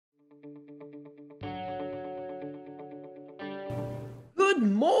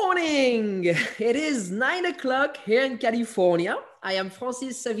Morning. It is 9 o'clock here in California. I am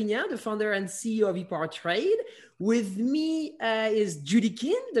Francis Savignan, the founder and CEO of ePowerTrade. With me is Judy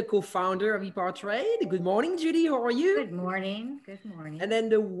King, the co-founder of ePowerTrade. Good morning, Judy. How are you? Good morning. Good morning. And then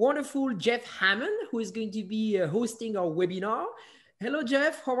the wonderful Jeff Hammond, who is going to be hosting our webinar. Hello,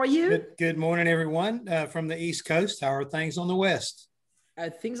 Jeff. How are you? Good morning, everyone from the East Coast. How are things on the West?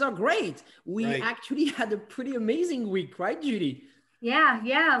 Things are great. We actually had a pretty amazing week, right, Judy?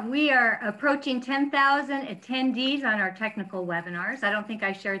 Yeah. We are approaching 10,000 attendees on our technical webinars. I don't think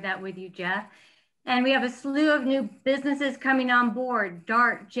I shared that with you, Jeff. And we have a slew of new businesses coming on board: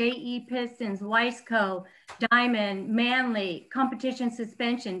 Dart, JE Pistons, Wiseco, Diamond, Manley, Competition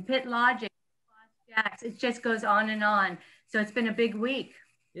Suspension, Pit Logic, Jacks. It just goes on and on. So it's been a big week.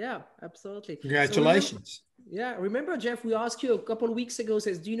 Yeah, absolutely. Congratulations. Remember, Jeff, we asked you a couple of weeks ago,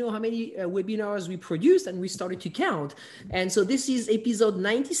 says, do you know how many webinars we produced? And we started to count. And so this is episode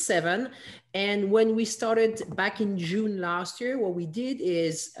 97. And when we started back in June last year, what we did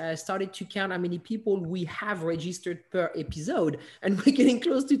is started to count how many people we have registered per episode. And we're getting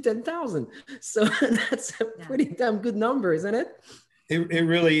close to 10,000. So that's a pretty damn good number, isn't it? It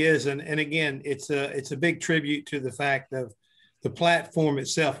really is. And again, it's a big tribute to the fact of the platform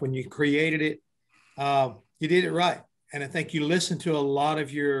itself. When you created it, you did it right. And I think you listened to a lot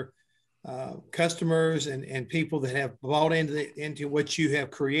of your customers and people that have bought into what you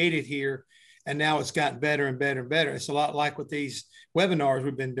have created here. And now it's gotten better and better and better. It's a lot like with these webinars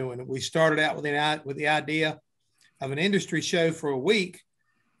we've been doing. We started out with the idea of an industry show for a week.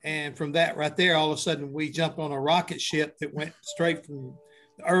 And from that right there, all of a sudden we jumped on a rocket ship that went straight from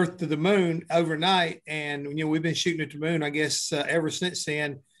the Earth to the moon overnight. And, we've been shooting at the moon, I guess, ever since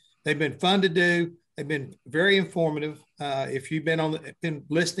then. They've been fun to do. They've been very informative. If you've been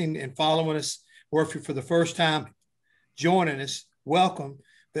listening and following us, or if you're for the first time joining us, welcome.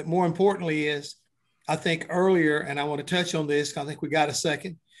 But more importantly is, I think earlier, and I want to touch on this, I think we got a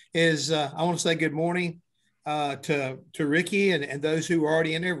second, is I want to say good morning to Ricky and those who are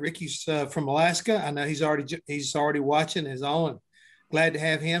already in there. Ricky's from Alaska. I know he's already watching his own. Glad to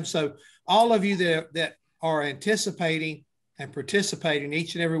have him. So all of you that are anticipating and participating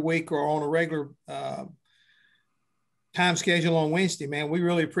each and every week or on a regular time schedule on Wednesday, man, we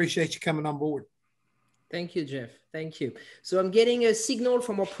really appreciate you coming on board. Thank you, Jeff. Thank you. So I'm getting a signal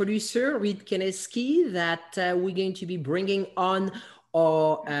from our producer, Reed Keneski, that we're going to be bringing on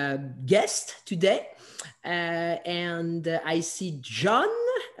our guest today. And I see John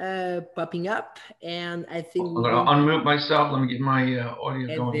popping up, and I think I'm going to unmute myself. Let me get my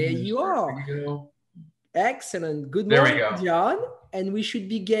audio going. There you are. There you go. Excellent. Good morning, John. And we should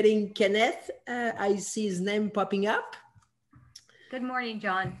be getting Kenneth. I see his name popping up. Good morning,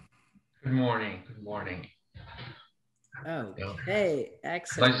 John. Good morning. Good morning. Oh, hey,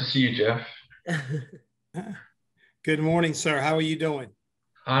 excellent. Nice to see you, Jeff. Good morning, sir. How are you doing?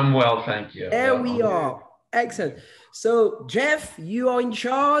 I'm well, thank you. There we are. Excellent. So, Jeff, you are in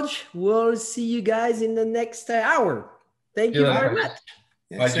charge. We'll see you guys in the next hour. Thank you very much.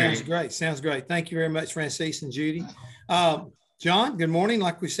 Yeah, sounds great. Sounds great. Thank you very much, Francis and Judy. John, good morning.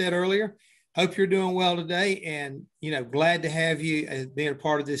 Like we said earlier, hope you're doing well today, and glad to have you as being a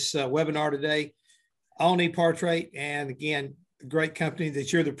part of this webinar today on ePowerTrade. And again, a great company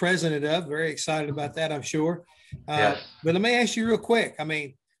that you're the president of. Very excited about that, I'm sure. Yes. But let me ask you real quick. I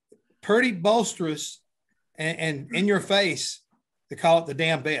mean, pretty boisterous and in your face to call it the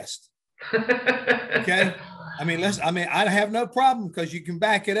damn best. Okay. I have no problem because you can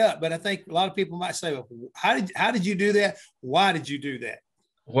back it up, but I think a lot of people might say, well, how did you do that? Why did you do that?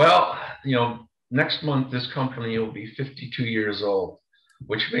 Well, next month, this company will be 52 years old,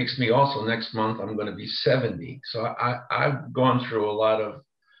 which makes me also next month, I'm going to be 70. So I've gone through a lot of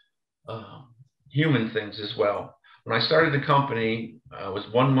human things as well. When I started the company, I was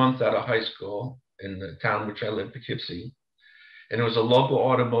 1 month out of high school in the town which I lived, Poughkeepsie, and it was a local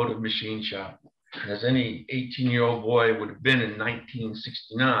automotive machine shop. And as any 18-year-old boy would have been in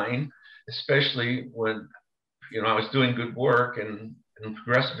 1969, especially when I was doing good work and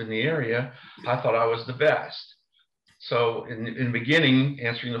progressive in the area, I thought I was the best. So in the beginning,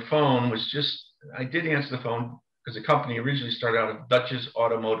 answering the phone was I did answer the phone because the company originally started out as Dutch's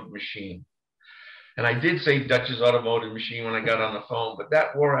Automotive Machine. And I did say Dutch's Automotive Machine when I got on the phone, but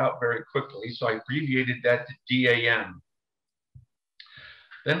that wore out very quickly. So I abbreviated that to DAM.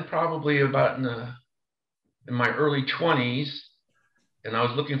 Then probably about in my early 20s, and I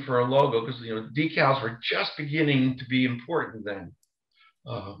was looking for a logo because decals were just beginning to be important then.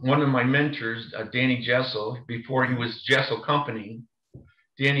 One of my mentors, Danny Jessel, before he was Jessel Company,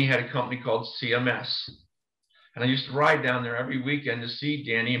 Danny had a company called CMS. And I used to ride down there every weekend to see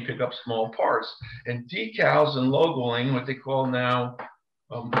Danny and pick up small parts. And decals and logoing, what they call now,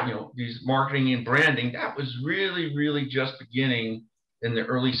 these marketing and branding, that was really, really just beginning in the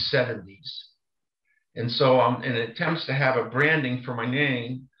early 70s. And so in attempts to have a branding for my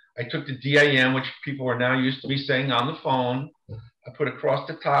name, I took the DIM, which people are now used to me saying on the phone. I put across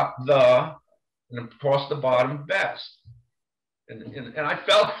the top, the, and across the bottom, best. And I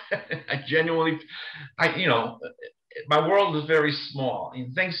felt, I genuinely, my world is very small.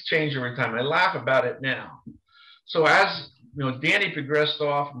 And things change over time. I laugh about it now. So as Danny progressed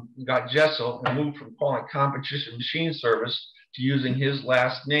off and got Jessel and moved from calling it Competition Machine Service to using his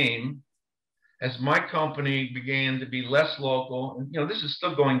last name, as my company began to be less local, and this is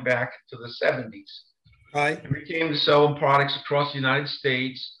still going back to the 70s. Right. And we came to sell products across the United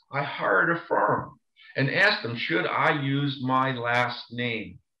States. I hired a firm and asked them, should I use my last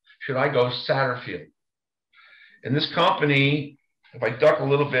name? Should I go Satterfield? And this company, if I duck a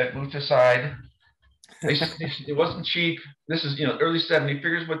little bit, move to the side, it wasn't cheap. This is, early 70s.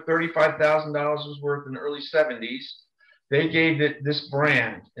 Figures what $35,000 was worth in the early 70s. They gave it this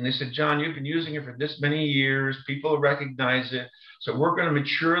brand. And they said, John, you've been using it for this many years. People recognize it. So we're going to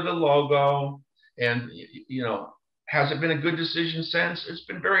mature the logo. And, has it been a good decision since? It's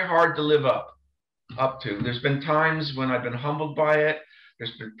been very hard to live up to. There's been times when I've been humbled by it.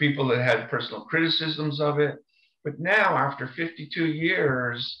 There's been people that had personal criticisms of it. But now, after 52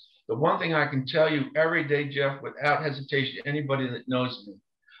 years, the one thing I can tell you every day, Jeff, without hesitation, anybody that knows me,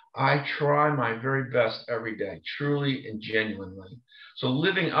 I try my very best every day, truly and genuinely. So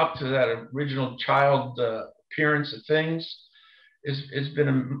living up to that original child appearance of things has been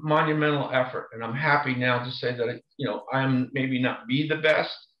a monumental effort. And I'm happy now to say that, I am maybe not be the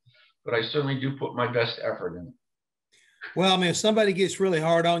best, but I certainly do put my best effort in it. Well, I mean, if somebody gets really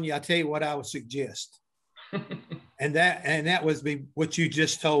hard on you, I tell you what I would suggest. and that was what you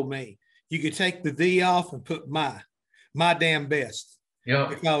just told me. You could take the "the" off and put my damn best. Yeah.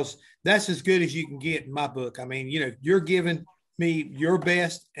 Because that's as good as you can get in my book. I mean, you're giving me your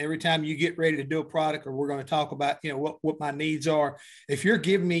best every time you get ready to do a product, or we're going to talk about, what my needs are. If you're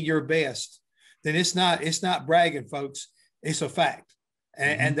giving me your best, then it's not bragging, folks. It's a fact.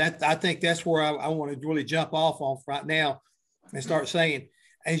 And that, I think that's where I want to really jump off on right now and start saying,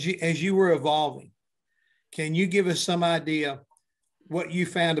 as you were evolving, can you give us some idea what you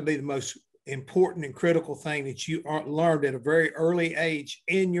found to be the most important and critical thing that you learned at a very early age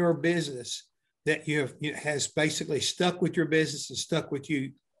in your business that has basically stuck with your business and stuck with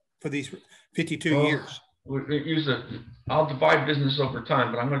you for these 52 years? I'll divide business over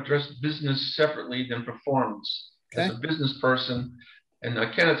time, but I'm going to address business separately than performance. Okay. As a business person, and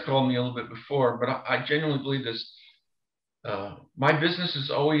Kenneth called me a little bit before, but I genuinely believe this. My businesses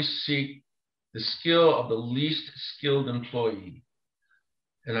always seek the skill of the least skilled employee.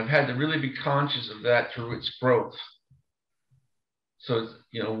 And I've had to really be conscious of that through its growth. So,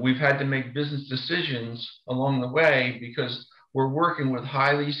 we've had to make business decisions along the way because we're working with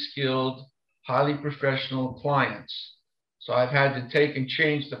highly skilled, highly professional clients. So I've had to take and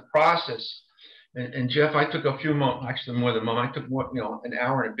change the process. And Jeff, I took a few moments, actually more than a moment. I took an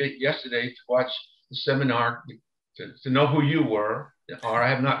hour and a bit yesterday to watch the seminar to know who you were. Or I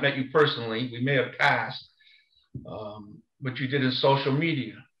have not met you personally. We may have passed, but you did in social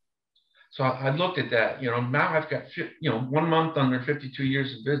media. So I looked at that. Now I've got 1 month under 52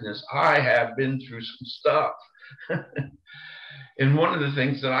 years of business. I have been through some stuff. And one of the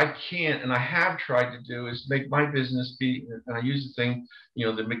things that I can't, and I have tried to do, is make my business be, and I use the thing,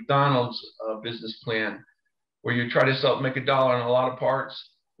 the McDonald's business plan, where you try to make $1 on a lot of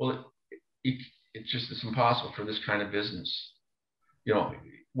parts. Well, it's impossible for this kind of business.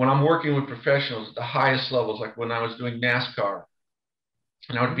 When I'm working with professionals at the highest levels, like when I was doing NASCAR,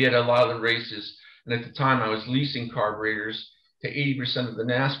 and I would be at a lot of the races, and at the time I was leasing carburetors to 80% of the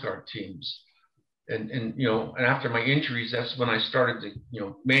NASCAR teams. And after my injuries, that's when I started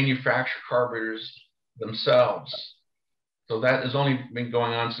to, manufacture carburetors themselves. So that has only been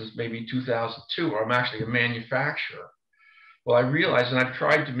going on since maybe 2002, where I'm actually a manufacturer. Well, I realized, and I've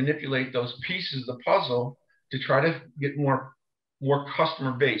tried to manipulate those pieces of the puzzle to try to get more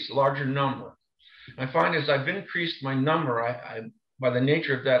customer base, a larger number. I find as I've increased my number, by the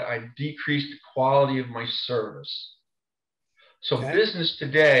nature of that, I've decreased the quality of my service. So business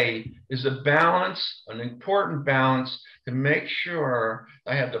today is a balance, an important balance, to make sure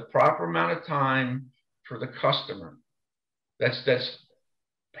I have the proper amount of time for the customer. That's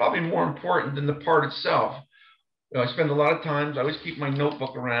probably more important than the part itself. I spend a lot of times, I always keep my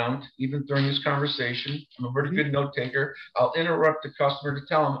notebook around, even during this conversation. I'm a very good note taker. I'll interrupt the customer to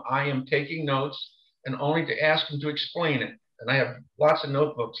tell them I am taking notes and only to ask them to explain it. And I have lots of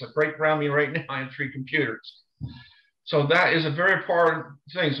notebooks like right around me right now. I have 3 computers. So that is a very important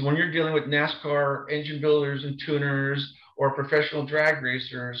thing. So when you're dealing with NASCAR engine builders and tuners or professional drag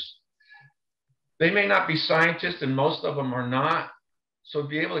racers, they may not be scientists, and most of them are not. So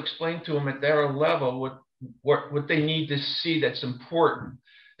be able to explain to them at their level what they need to see that's important.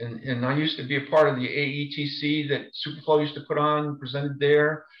 And I used to be a part of the AETC that Superflow used to put on, presented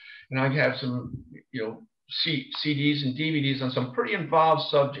there. And I have some, CDs and DVDs on some pretty involved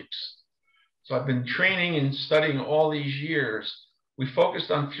subjects. So I've been training and studying all these years. We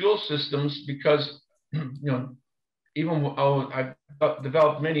focused on fuel systems because, even though I've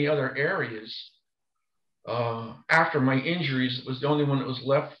developed many other areas, after my injuries, it was the only one that was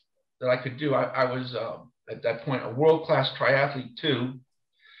left that I could do. I was, at that point, a world-class triathlete too.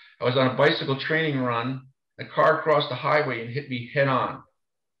 I was on a bicycle training run. A car crossed the highway and hit me head on.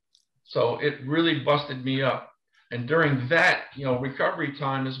 So it really busted me up. And during that, recovery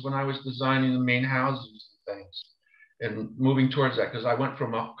time is when I was designing the main houses and things and moving towards that, because I went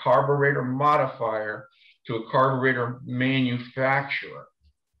from a carburetor modifier to a carburetor manufacturer,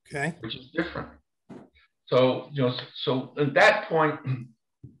 okay, which is different. So, so at that point,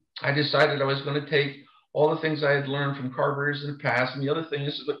 I decided I was going to take all the things I had learned from carburetors in the past. And the other thing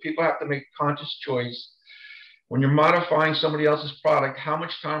is that people have to make a conscious choice. When you're modifying somebody else's product, how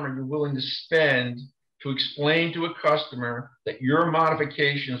much time are you willing to spend to explain to a customer that your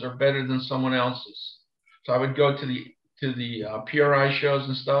modifications are better than someone else's? So I would go to the PRI shows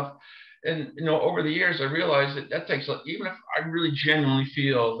and stuff. And, over the years, I realized that takes, even if I really genuinely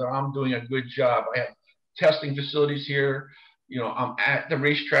feel that I'm doing a good job, I have testing facilities here, I'm at the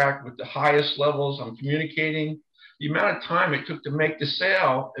racetrack with the highest levels, I'm communicating. The amount of time it took to make the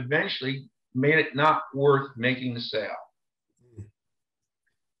sale eventually made it not worth making the sale.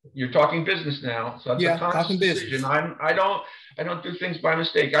 You're talking business now, so that's a conscious decision. I don't do things by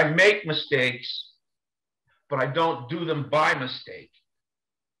mistake. I make mistakes, but I don't do them by mistake.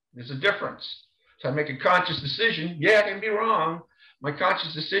 There's a difference. So I make a conscious decision. Yeah, I can be wrong. My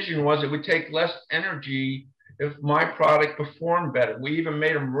conscious decision was it would take less energy if my product performed better. We even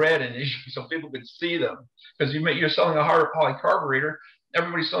made them red initially so people could see them. Because you're selling a Holley carburetor,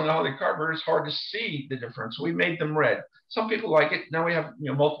 everybody's selling a Holley carburetor, it's hard to see the difference. We made them red. Some people like it. Now we have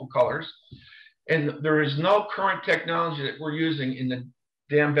multiple colors. And there is no current technology that we're using in the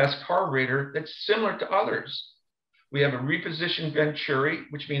damn best carburetor that's similar to others. We have a repositioned Venturi,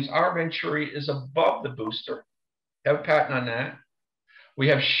 which means our Venturi is above the booster. Have a patent on that. We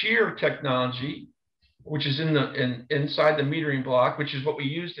have shear technology, which is inside the metering block, which is what we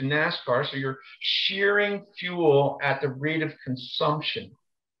used in NASCAR. So you're shearing fuel at the rate of consumption,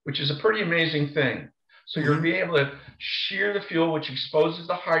 which is a pretty amazing thing. So you're being able to shear the fuel, which exposes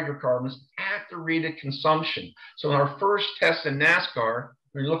the hydrocarbons at the rate of consumption. So in our first test in NASCAR,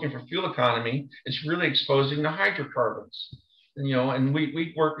 when you're looking for fuel economy, it's really exposing the hydrocarbons. And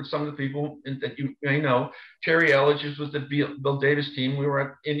we work with some of the people that you may know. Terry Elledge was the Bill Davis team. We were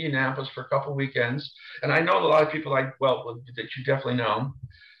at Indianapolis for a couple of weekends. And I know a lot of people that you definitely know.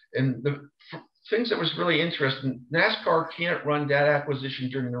 And the things that was really interesting, NASCAR can't run data acquisition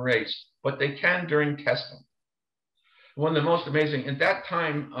during the race, but they can during testing. One of the most amazing, at that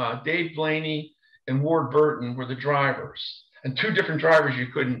time, Dave Blaney and Ward Burton were the drivers. And 2 different drivers you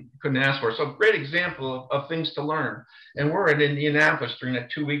couldn't ask for. So great example of things to learn. And we're at Indianapolis during that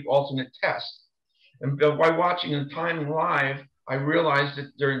 2-week alternate test. And by watching and timing live, I realized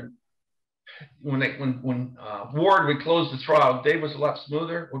that when Ward would close the throttle, Dave was a lot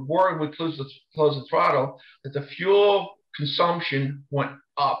smoother. When Ward would close the throttle, that the fuel consumption went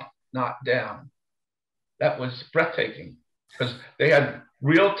up, not down. That was breathtaking because they had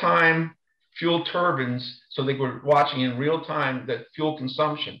real-time fuel turbines, so they were watching in real time the fuel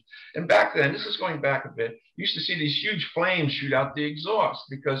consumption. And back then, this is going back a bit, you used to see these huge flames shoot out the exhaust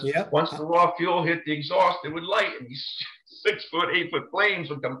because once the raw fuel hit the exhaust, it would light, and these 6-foot, 8-foot flames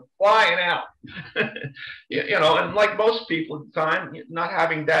would come flying out. And like most people at the time, not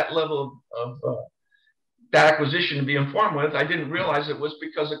having that level of that acquisition to be informed with, I didn't realize it was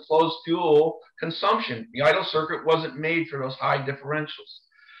because of closed fuel consumption. The idle circuit wasn't made for those high differentials.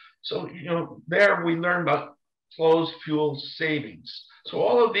 So, there we learned about closed fuel savings. So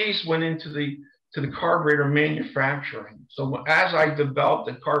all of these went into the carburetor manufacturing. So as I developed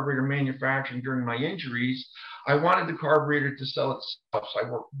the carburetor manufacturing during my injuries, I wanted the carburetor to sell itself. So I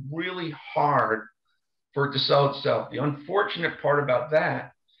worked really hard for it to sell itself. The unfortunate part about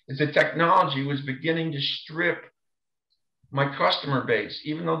that is the technology was beginning to strip my customer base.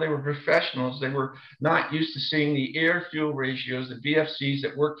 Even though they were professionals, they were not used to seeing the air-fuel ratios, the VFCs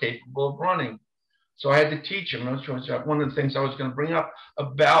that we're capable of running. So I had to teach them. One of the things I was going to bring up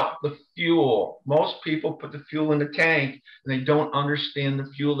about the fuel. Most people put the fuel in the tank and they don't understand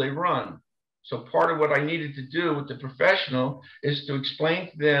the fuel they run. So part of what I needed to do with the professional is to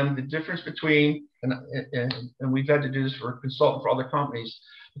explain to them the difference between, and we've had to do this for a consultant for other companies,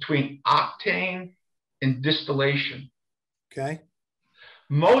 between octane and distillation. Okay.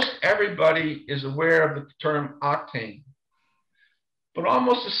 Most everybody is aware of the term octane, but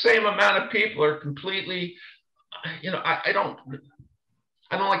almost the same amount of people are completely, I don't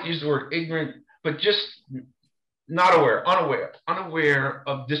like to use the word ignorant, but just not unaware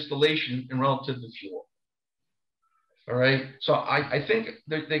of distillation and relative to fuel. All right. So I think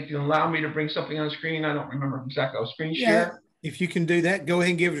they can allow me to bring something on the screen. I don't remember exactly. I'll screen share. If you can do that, go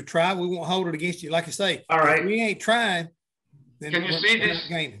ahead and give it a try. We won't hold it against you. Like I say, all right. If we ain't trying, then can you see this?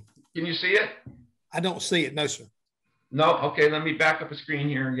 Can you see it? I don't see it. No, sir. No. Okay. Let me back up the screen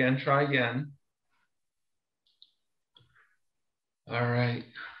here again. Try again. All right.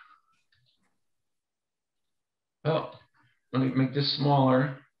 Oh, let me make this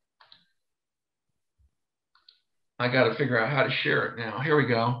smaller. I got to figure out how to share it now. Here we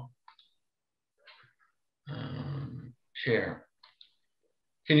go. Share.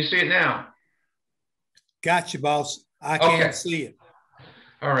 Can you see it now? Got you, boss. I can't see it.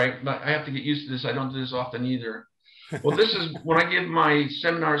 All right, but I have to get used to this. I don't do this often either. Well, this is when I give my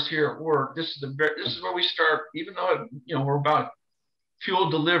seminars here at work. This is where we start. Even though we're about fuel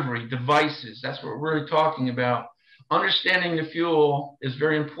delivery devices, that's what we're really talking about. Understanding the fuel is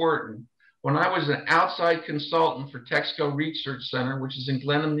very important. When I was an outside consultant for Texaco Research Center, which is in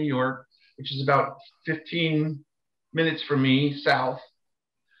Glenham, New York, which is about 15 minutes from me south,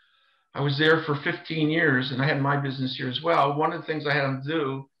 I was there for 15 years and I had my business here as well. One of the things I had them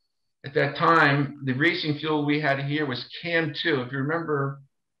do at that time, the racing fuel we had here was CAM 2. If you remember,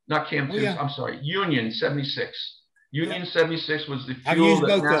 not CAM 2, I'm sorry, Union 76. Union 76 was the fuel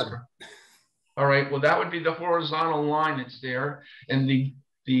that NASCAR. All right, well, that would be the horizontal line that's there. And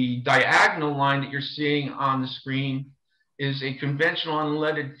the diagonal line that you're seeing on the screen is a conventional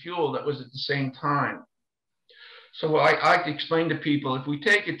unleaded fuel that was at the same time. So I like to explain to people, if we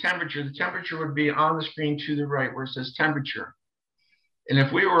take a temperature, the temperature would be on the screen to the right where it says temperature. And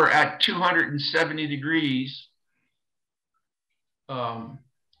if we were at 270 degrees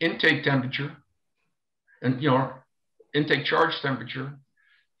intake temperature, and intake charge temperature,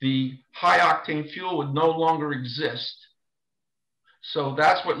 the high octane fuel would no longer exist. So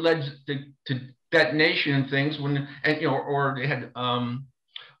that's what led to detonation and things or they had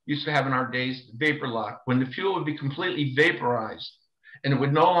used to have in our days vapor lock, when the fuel would be completely vaporized and it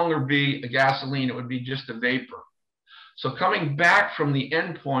would no longer be a gasoline, it would be just a vapor. So coming back from the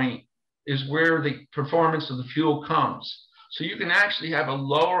end point is where the performance of the fuel comes. So you can actually have a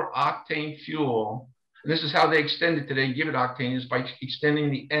lower octane fuel, and this is how they extend it today, give it octane, is by extending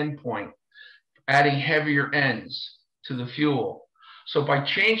the end point, adding heavier ends to the fuel. So by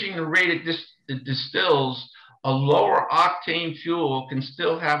changing the rate it distills, a lower octane fuel can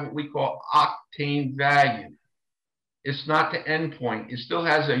still have what we call octane value. It's not the end point. It still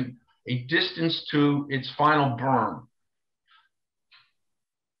has a distance to its final burn.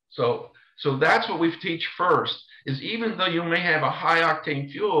 So that's what we teach first, is even though you may have a high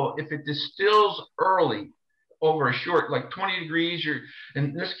octane fuel, if it distills early over a short, like 20 degrees,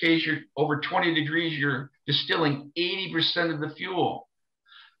 in this case, you're over 20 degrees, you're distilling 80% of the fuel.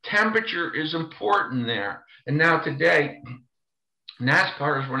 Temperature is important there. And now today,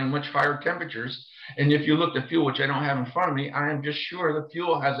 NASCAR is running much higher temperatures. And if you look at the fuel, which I don't have in front of me, I am just sure the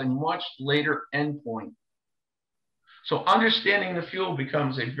fuel has a much later endpoint. So understanding the fuel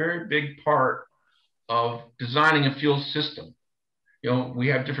becomes a very big part of designing a fuel system. We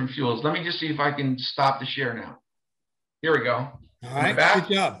have different fuels. Let me just see if I can stop the share now. Here we go. All right,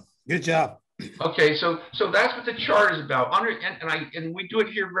 good job. Good job. Okay, so that's what the chart is about. And we do it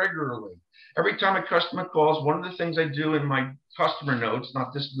here regularly. Every time a customer calls, one of the things I do in my customer notes,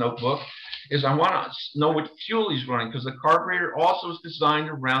 not this notebook, is I want to know what fuel he's running, because the carburetor also is designed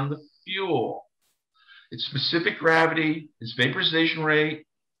around the fuel. Its specific gravity, its vaporization rate,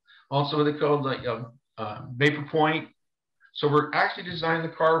 also what they call the vapor point. So we're actually designing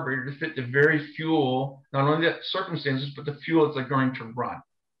the carburetor to fit the very fuel, not only the circumstances, but the fuel that they're going to run.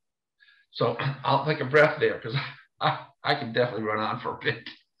 So I'll take a breath there, because I can definitely run on for a bit.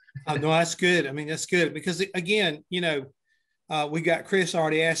 Oh, no, that's good. I mean, that's good, because again, we got Chris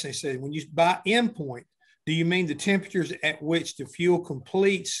already asked, he said, when you buy endpoint, do you mean the temperatures at which the fuel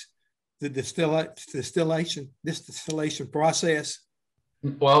completes the distillation process?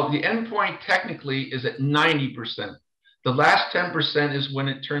 Well, the endpoint technically is at 90%. The last 10% is when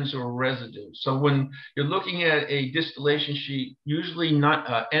it turns to a residue. So when you're looking at a distillation sheet, usually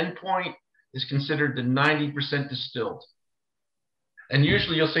not endpoint is considered the 90% distilled. And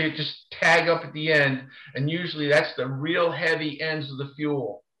usually you'll see it just tag up at the end. And usually that's the real heavy ends of the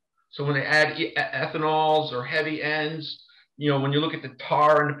fuel. So when they add ethanols or heavy ends, you know, when you look at the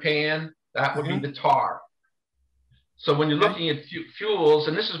tar in the pan, that would be the tar. So when you're looking at fuels,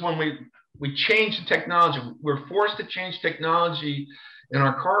 and this is when we change the technology. We're forced to change technology in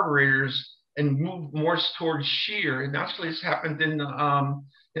our carburetors and move more towards shear. And actually it's happened in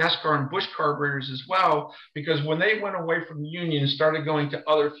NASCAR and Busch carburetors as well, because when they went away from union and started going to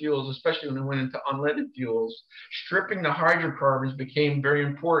other fuels, especially when they went into unleaded fuels, stripping the hydrocarbons became very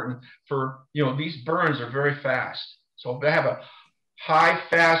important for, you know, these burns are very fast. So if they have a high,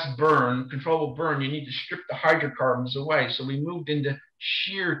 fast burn, controllable burn, you need to strip the hydrocarbons away. So we moved into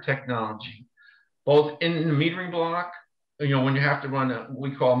shear technology, both in the metering block, you know, when you have to run what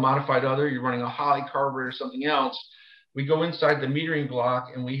we call a modified other, you're running a Holley carburetor or something else, we go inside the metering block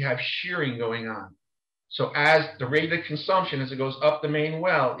and we have shearing going on. So as the rate of consumption, as it goes up the main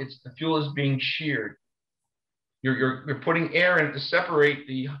well, the fuel is being sheared. You're putting air in it to separate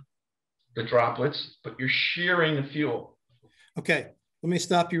the droplets, but you're shearing the fuel. Okay, let me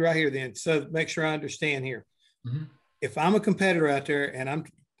stop you right here then. So make sure I understand here. If I'm a competitor out there and I'm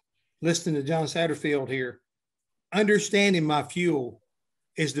listening to John Satterfield here, understanding my fuel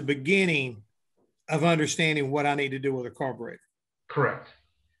is the beginning of understanding what I need to do with a carburetor. Correct.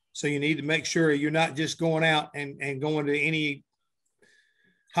 So you need to make sure you're not just going out and going to any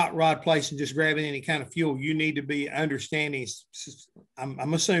hot rod place and just grabbing any kind of fuel. You need to be understanding,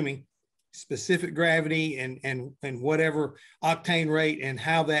 I'm assuming, specific gravity and whatever octane rate and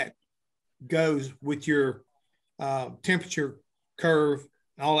how that goes with your temperature curve,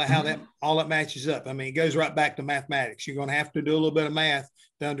 all that, how that all that matches up. I mean, it goes right back to mathematics. You're going to have to do a little bit of math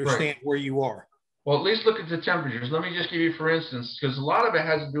to understand where you are. Well, at least look at the temperatures. Let me just give you, for instance, because a lot of it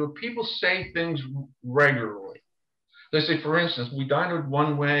has to do with people say things regularly. They say, for instance, we dynoed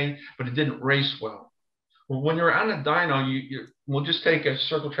one way, but it didn't race well. Well, when you're on a dyno, we'll just take a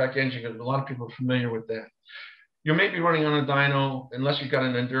circle track engine, because a lot of people are familiar with that. You may be running on a dyno, unless you've got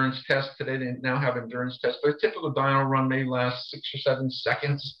an endurance test. Today, they now have endurance tests, but a typical dyno run may last 6 or 7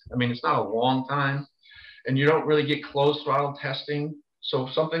 seconds. I mean, it's not a long time, and you don't really get closed throttle testing. So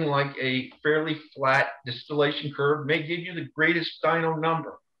something like a fairly flat distillation curve may give you the greatest dyno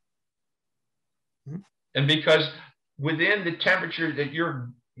number. And because within the temperature that you're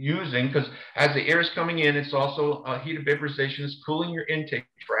using, because as the air is coming in, it's also heat of vaporization is cooling your intake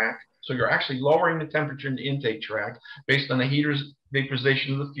tract. So you're actually lowering the temperature in the intake tract based on the heater's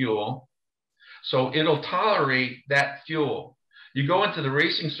vaporization of the fuel. So it'll tolerate that fuel. You go into the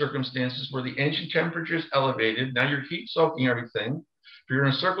racing circumstances where the engine temperature is elevated. Now you're heat soaking everything. If you're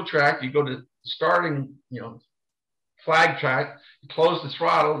in a circle track, you go to starting, flag track, you close the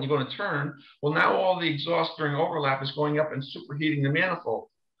throttle and you're going to turn. Well, now all the exhaust during overlap is going up and superheating the manifold.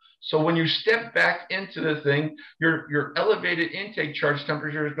 So when you step back into the thing, your elevated intake charge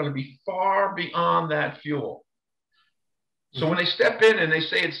temperature is going to be far beyond that fuel. So when they step in and they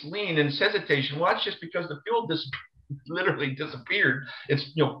say it's lean and it's hesitation, well, that's just because the fuel literally disappeared.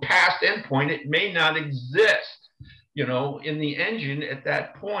 It's past endpoint. It may not exist in the engine at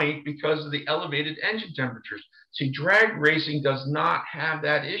that point because of the elevated engine temperatures. See, drag racing does not have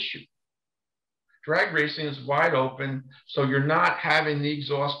that issue. Drag racing is wide open, so you're not having the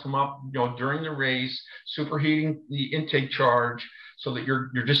exhaust come up, during the race, superheating the intake charge, so that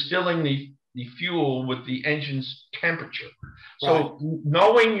you're distilling the fuel with the engine's temperature. So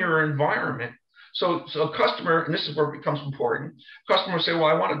knowing your environment. So a customer, and this is where it becomes important, customers say, well,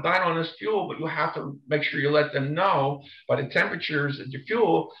 I want to dyno on this fuel, but you have to make sure you let them know by the temperatures of your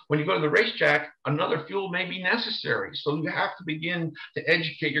fuel, when you go to the racetrack, another fuel may be necessary. So you have to begin to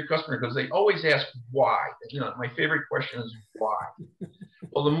educate your customer, because they always ask why. My favorite question is why.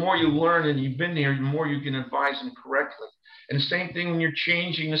 Well, the more you learn and you've been there, the more you can advise them correctly. And the same thing when you're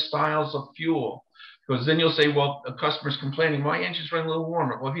changing the styles of fuel. Because then you'll say, well, a customer's complaining, my engine's running a little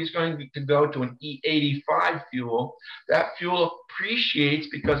warmer. Well, if he's going to go to an E85 fuel, that fuel appreciates,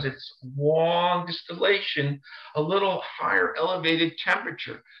 because it's long distillation, a little higher elevated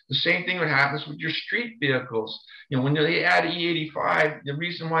temperature. The same thing that happens with your street vehicles. When they add E85, the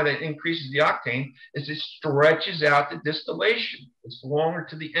reason why that increases the octane is it stretches out the distillation. It's longer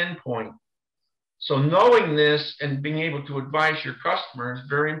to the end point. So knowing this and being able to advise your customer is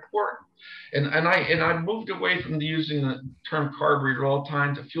very important. And I moved away from using the term carburetor all the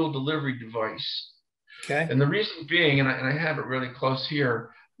time to fuel delivery device. Okay. And the reason being, and I have it really close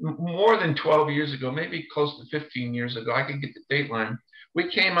here, more than 12 years ago, maybe close to 15 years ago, I could get the date line, we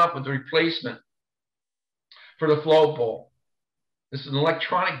came up with a replacement for the float bowl. This is an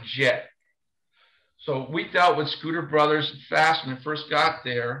electronic jet. So we dealt with Scooter Brothers fast when it first got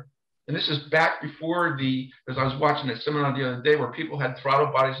there. And this is back before as I was watching a seminar the other day where people had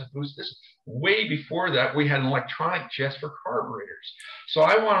throttle bodies and boosts. This way before that, we had electronic jets for carburetors. So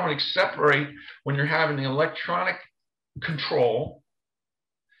I want to separate when you're having the electronic control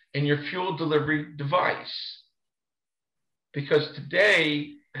and your fuel delivery device. Because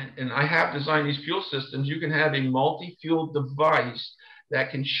today, and I have designed these fuel systems, you can have a multi-fuel device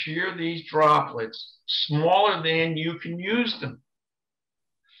that can shear these droplets smaller than you can use them.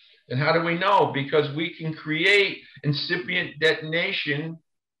 And how do we know? Because we can create incipient detonation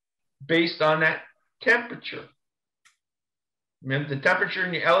based on that temperature. Remember, the temperature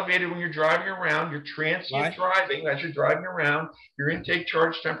in your elevator when you're driving around, your transient driving, as you're driving around, your intake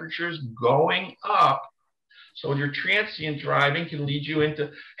charge temperature is going up. So your transient driving can lead you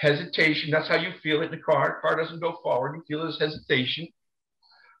into hesitation. That's how you feel it in the car. The car doesn't go forward. You feel this hesitation.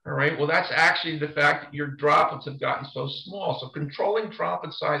 All right. Well, that's actually the fact that your droplets have gotten so small. So controlling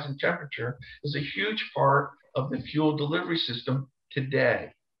droplet size and temperature is a huge part of the fuel delivery system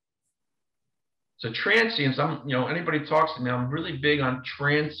today. So transients, anybody talks to me, I'm really big on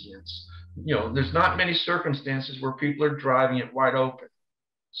transients. There's not many circumstances where people are driving it wide open.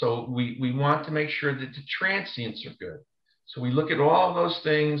 So we want to make sure that the transients are good. So we look at all of those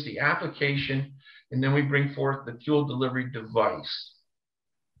things, the application, and then we bring forth the fuel delivery device.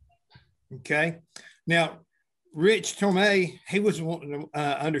 Okay. Now, Rich Torme, he was wanting to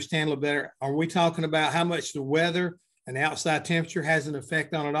understand a little better. Are we talking about how much the weather and outside temperature has an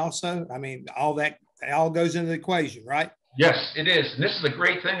effect on it also? I mean, all goes into the equation, right? Yes, it is. And this is the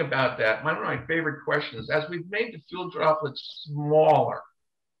great thing about that. One of my favorite questions, as we've made the fuel droplets smaller,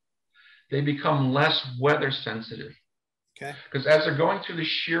 they become less weather sensitive. Okay. Because as they're going through the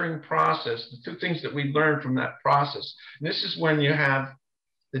shearing process, the two things that we learned from that process, and this is when you have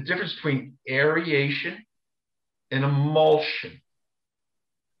the difference between aeration and emulsion.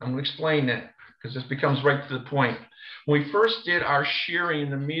 I'm going to explain that because this becomes right to the point. When we first did our shearing in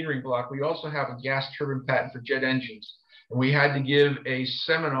the metering block, we also have a gas turbine patent for jet engines. And we had to give a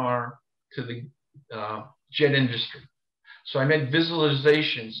seminar to the jet industry. So I made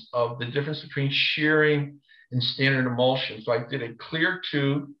visualizations of the difference between shearing and standard emulsion. So I did a clear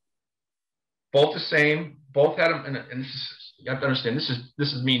tube, both the same, both had them, and this is, you have to understand,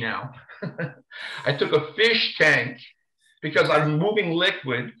 this is me now. I took a fish tank because I'm moving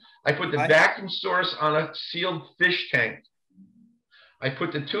liquid. I put the vacuum source on a sealed fish tank. I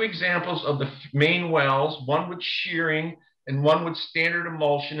put the two examples of the main wells, one with shearing and one with standard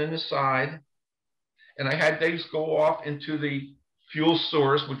emulsion in the side. And I had these go off into the fuel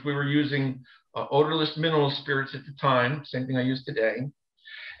source, which we were using odorless mineral spirits at the time, same thing I use today.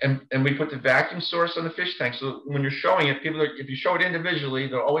 And we put the vacuum source on the fish tank. So when you're showing it, if you show it individually,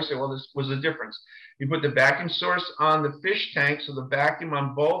 they'll always say, well, this was the difference. You put the vacuum source on the fish tank, so the vacuum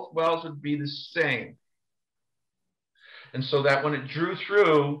on both wells would be the same. And so that when it drew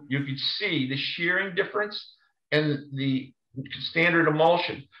through, you could see the shearing difference and the standard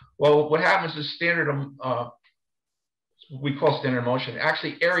emulsion. Well, what happens is we call standard emulsion,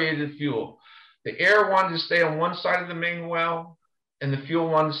 actually aerated fuel. The air wanted to stay on one side of the main well, and the fuel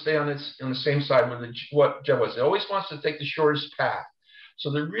wanted to stay on the same side where what jet was. It always wants to take the shortest path.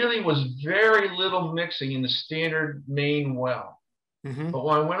 So there really was very little mixing in the standard main well. Mm-hmm. But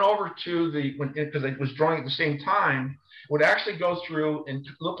when I went over to because it was drawing at the same time, it would actually go through and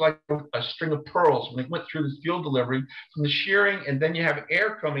look like a string of pearls when it went through the fuel delivery from the shearing, and then you have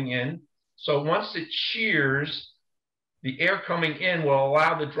air coming in. So once it shears, the air coming in will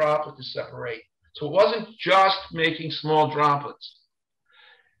allow the droplet to separate. So it wasn't just making small droplets.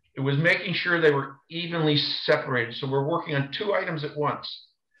 It was making sure they were evenly separated. So we're working on two items at once: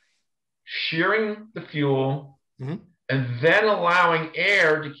 shearing the fuel, mm-hmm. and then allowing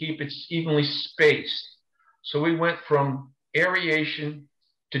air to keep it evenly spaced. So we went from aeration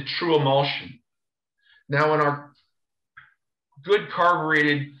to true emulsion. Now in our good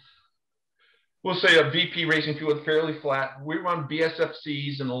carbureted, we'll say a VP racing fuel with fairly flat, we run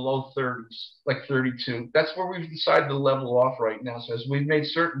BSFCs in the low 30s, like 32. That's where we've decided to level off right now. So as we've made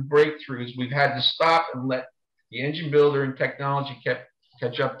certain breakthroughs, we've had to stop and let the engine builder and technology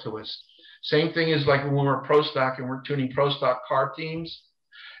catch up to us. Same thing is like when we're pro stock and we're tuning pro stock car teams,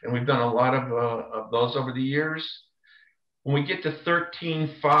 and we've done a lot of those over the years. When we get to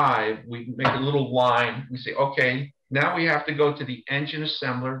 13.5, we make a little line. We say, okay, now we have to go to the engine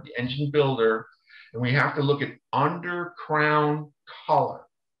assembler, the engine builder, and we have to look at under crown color.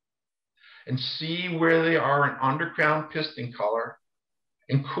 and see where they are in underground piston color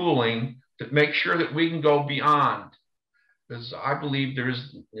and cooling to make sure that we can go beyond. Because I believe there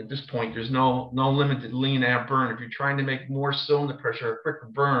is, at this point, there's no limited lean amp burn. If you're trying to make more cylinder pressure, a quicker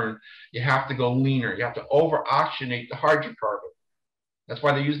burn, you have to go leaner. You have to over-oxygenate the hydrocarbon. That's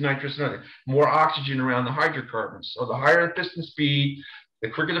why they use nitrous and other. More oxygen around the hydrocarbons. So the higher the piston speed, the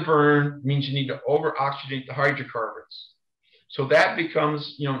quicker the burn, means you need to over-oxygenate the hydrocarbons. So that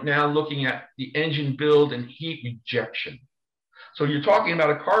becomes, now looking at the engine build and heat rejection. So you're talking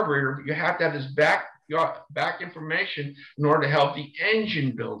about a carburetor, you have to have this back information in order to help the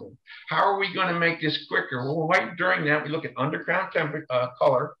engine building. How are we going to make this quicker? Well, right during that, we look at underground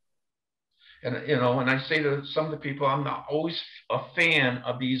color. And, when I say to some of the people, I'm not always a fan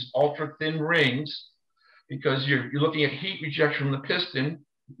of these ultra thin rings, because you're looking at heat rejection from the piston.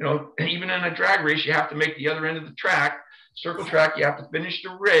 Even in a drag race, you have to make the other end of the track. Circle track, you have to finish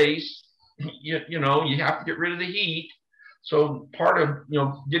the race. You have to get rid of the heat. So part of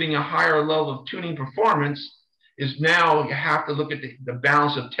getting a higher level of tuning performance is now you have to look at the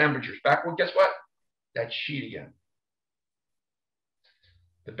balance of temperatures. Well, guess what? That sheet again.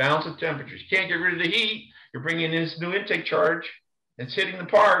 The balance of temperatures. You can't get rid of the heat. You're bringing in this new intake charge. It's hitting the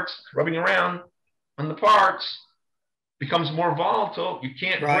parts, rubbing around on the parts. Becomes more volatile. You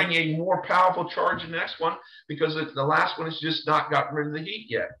can't bring a more powerful charge in the next one because the last one has just not gotten rid of the heat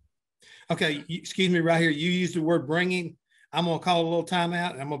yet. Okay, excuse me right here. You used the word bringing. I'm going to call a little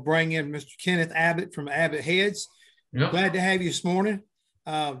timeout, and I'm going to bring in Mr. Kenneth Abbott from Abbott Heads. Yep. Glad to have you this morning.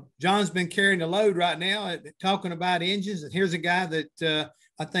 John's been carrying the load right now, talking about engines, and here's a guy that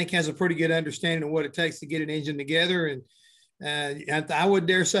I think has a pretty good understanding of what it takes to get an engine together. And I would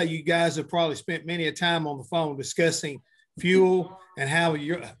dare say you guys have probably spent many a time on the phone discussing fuel and how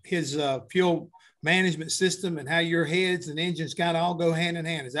his fuel management system and how your heads and engines kind of all go hand in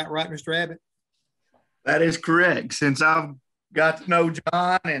hand. Is that right, Mr. Abbott? That is correct. Since I've got to know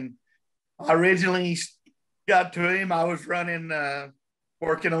John and I originally got to him, I was running,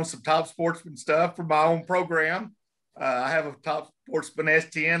 working on some Top Sportsman stuff for my own program. I have a Top Sportsman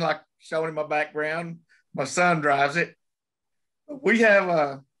S10, like shown in my background. My son drives it. We have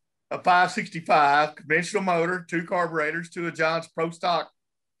a 565 conventional motor, 2 carburetors, 2 of John's Pro Stock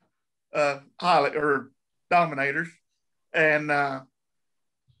pilot or Dominators. And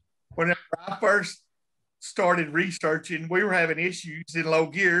whenever I first started researching, we were having issues in low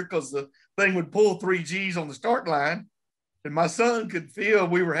gear because the thing would pull 3 Gs on the start line. And my son could feel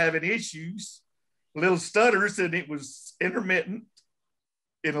we were having issues, little stutters, and it was intermittent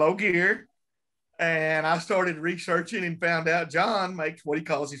in low gear. And I started researching and found out John makes what he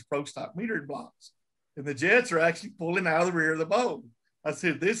calls his Pro Stock metering blocks. And the jets are actually pulling out of the rear of the boat. I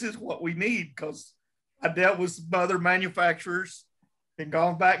said, this is what we need, because I dealt with some other manufacturers and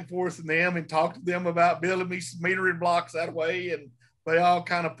gone back and forth with them and talked to them about building me some metering blocks that way. And they all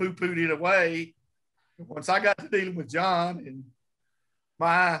kind of poo-pooed it away. Once I got to dealing with John and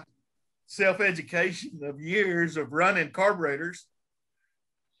my self-education of years of running carburetors,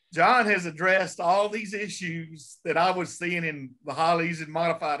 John has addressed all these issues that I was seeing in the Holleys and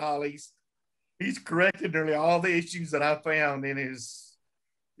modified Holleys. He's corrected nearly all the issues that I found in his,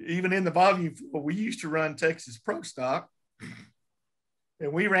 even in the volume fuel. We used to run Texas Pro Stock,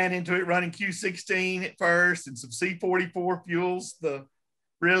 and we ran into it running Q16 at first and some C44 fuels, the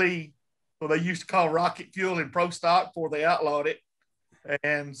really, well, they used to call rocket fuel in Pro Stock before they outlawed it,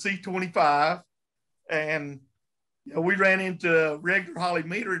 and C25. And we ran into regular Holley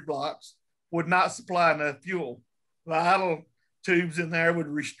metering blocks, would not supply enough fuel. The idle tubes in there would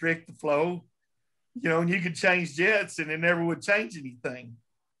restrict the flow, and you could change jets and it never would change anything.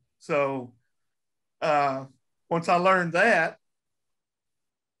 So once I learned that,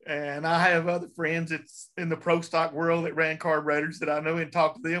 and I have other friends that's in the Pro Stock world that ran carburetors that I know and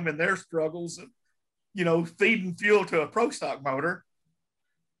talked to them and their struggles of, feeding fuel to a Pro Stock motor.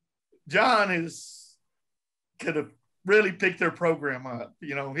 John could have really picked their program up.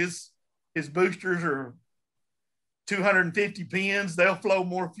 His boosters are 250 pins. They'll flow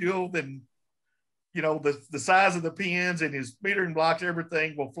more fuel than, the size of the pins, and his metering blocks,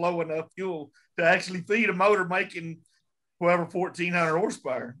 everything will flow enough fuel to actually feed a motor making whoever 1,400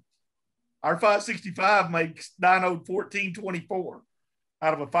 horsepower. Our 565 makes dyno 1424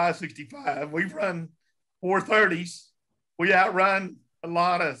 out of a 565. We've run 430s. We outrun a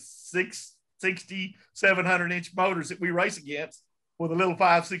lot of 660, 700-inch motors that we race against with a little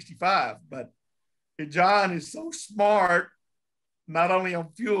 565. But John is so smart, not only on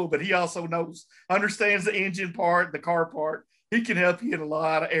fuel, but he also understands the engine part, the car part. He can help you in a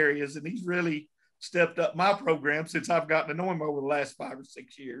lot of areas, and he's really stepped up my program since I've gotten to know him over the last 5 or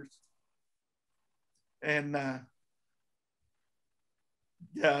 6 years. And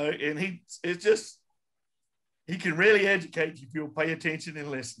yeah, and he can really educate you if you'll pay attention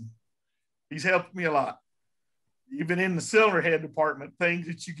and listen. He's helped me a lot. Even in the cylinder head department, things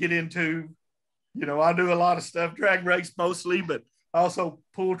that you get into, you know, I do a lot of stuff, drag race mostly, but also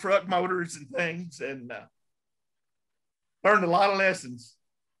pull truck motors and things, and learned a lot of lessons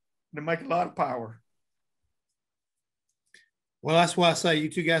to make a lot of power. Well, that's why I say you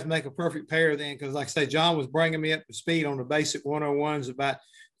two guys make a perfect pair then, because like I say, John was bringing me up to speed on the basic 101s about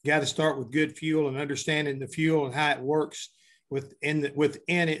you got to start with good fuel and understanding the fuel and how it works within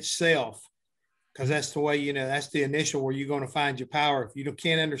itself, because that's the way, you know, that's the initial where you're going to find your power. If you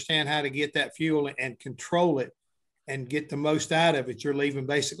can't understand how to get that fuel and control it and get the most out of it, you're leaving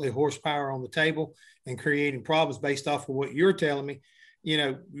basically horsepower on the table and creating problems based off of what you're telling me. You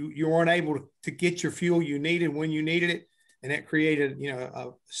know, you weren't able to get your fuel you needed when you needed it. And that created, you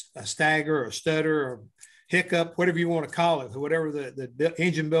know, a stagger or a stutter or hiccup, whatever you want to call it, whatever the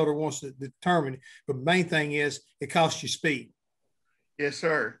engine builder wants to determine. But the main thing is it costs you speed. Yes,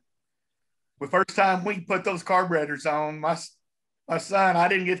 sir. The first time we put those carburetors on, my son, I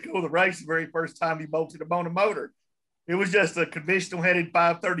didn't get to go to the race the very first time he bolted them on a motor. It was just a conventional headed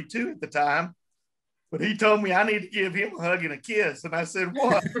 532 at the time. But he told me I need to give him a hug and a kiss. And I said,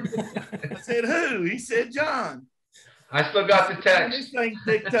 what? I said, who? He said, John. I still got the text. This thing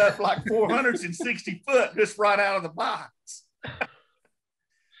picked up like 460 foot just right out of the box.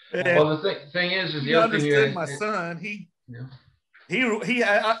 Well, the thing is the other thing is, my son,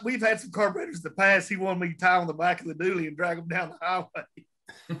 we've had some carburetors in the past. He wanted me to tie on the back of the dually and drag them down the highway.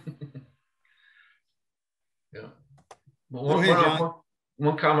 Yeah. Well,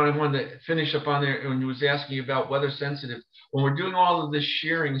 one comment I wanted to finish up on there when you was asking about weather sensitive. When we're doing all of this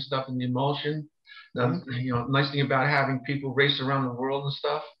shearing stuff in the emulsion, you know, nice thing about having people race around the world and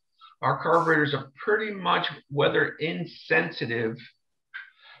stuff, our carburetors are pretty much weather insensitive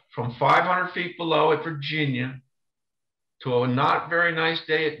from 500 feet below at Virginia to a not very nice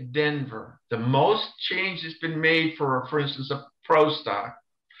day at Denver. The most change has been made for instance, a Pro Stock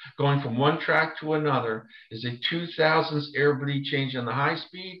going from one track to another is a 2000s air bleed change on the high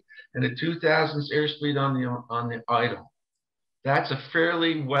speed and a 2000s airspeed on the idle. That's a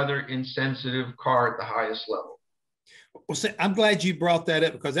fairly weather insensitive car at the highest level. Well, see, I'm glad you brought that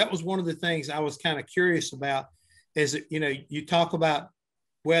up, because that was one of the things I was kind of curious about. Is that, you know, you talk about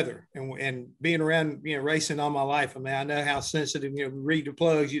weather and being around, you know, racing all my life. I mean, I know how sensitive, you know, read the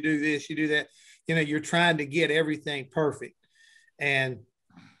plugs, you do this, you do that. You know, you're trying to get everything perfect. And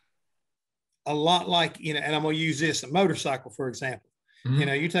a lot like, you know, and I'm going to use this, a motorcycle, for example. Mm-hmm. You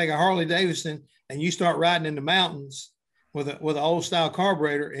know, you take a Harley Davidson and you start riding in the mountains with an old style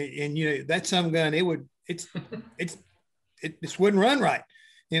carburetor, and you know, that some gun, it just wouldn't run right.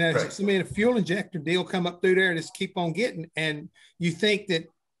 You know, right. So, I mean, a fuel injector deal come up through there and just keep on getting, and you think that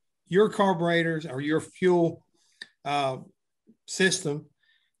your carburetors or your fuel system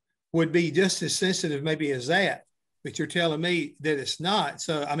would be just as sensitive maybe as that, but you're telling me that it's not.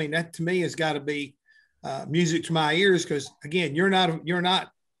 So, I mean, that to me has got to be music to my ears, because again, you're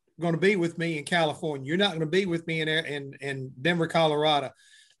not going to be with me in California. You're not going to be with me in Denver, Colorado,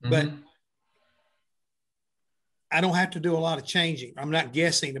 but I don't have to do a lot of changing. I'm not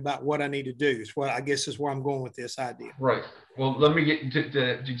guessing about what I need to do. It's what I guess is where I'm going with this idea. Right. Well, let me get into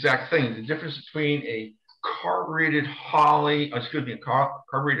the exact thing. The difference between a carbureted Harley and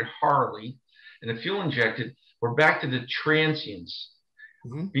a fuel injected, we're back to the transients.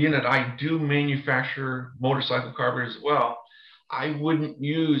 Mm-hmm. Being that I do manufacture motorcycle carburetors as well, I wouldn't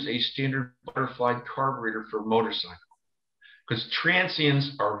use a standard butterfly carburetor for a motorcycle, because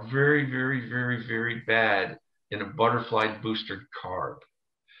transients are very, very, very, very bad in a butterfly boosted carb.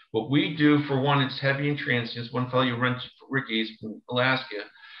 What we do, for one, it's heavy in transients. One fellow you rent for Ricky's from Alaska,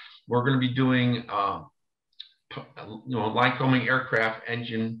 we're going to be doing, Lycoming aircraft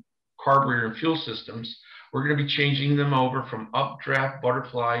engine carburetor and fuel systems. We're going to be changing them over from updraft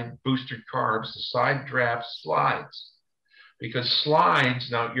butterfly boosted carbs to side draft slides. Because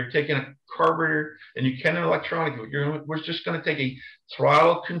slides, now you're taking a carburetor and you can an electronic, we're just going to take a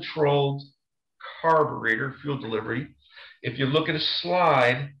throttle controlled carburetor fuel delivery. If you look at a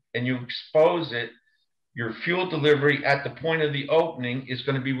slide and you expose it, your fuel delivery at the point of the opening is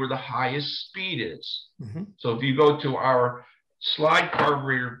going to be where the highest speed is. Mm-hmm. So if you go to our slide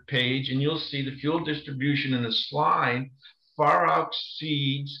carburetor page, and you'll see the fuel distribution in the slide far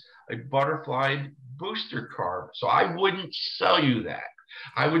exceeds a butterfly booster carb. So I wouldn't sell you that.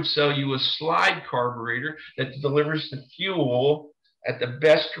 I would sell you a slide carburetor that delivers the fuel at the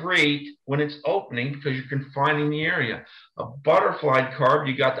best rate when it's opening because you're confining the area. A butterfly carb,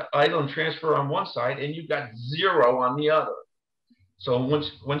 you got the idle and transfer on one side and you got 0 on the other. So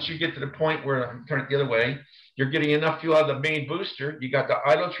once you get to the point where I'm turning it the other way, you're getting enough fuel out of the main booster. You got the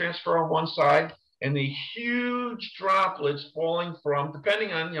idle transfer on one side and the huge droplets falling from,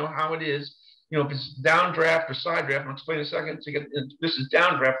 depending on how it is, if it's downdraft or side draft. I'll explain in a second. So you get, this is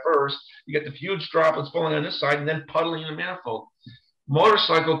downdraft first. You get the huge droplets falling on this side and then puddling in the manifold.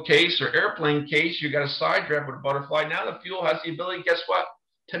 Motorcycle case or airplane case, you got a side draft with a butterfly. Now the fuel has the ability, guess what,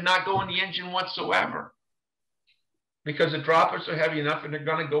 to not go in the engine whatsoever, because the droplets are heavy enough and they're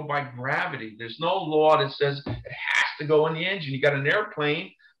going to go by gravity. There's no law that says it has to go in the engine. You got an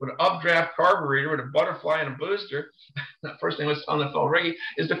airplane with an updraft carburetor with a butterfly and a booster. The first thing I was telling the fellow Reggie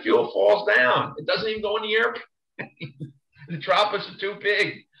is the fuel falls down. It doesn't even go in the airplane. The droplets are too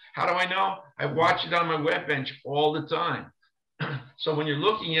big. How do I know? I watch it on my wet bench all the time. So when you're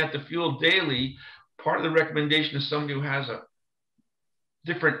looking at the fuel daily, part of the recommendation of somebody who has a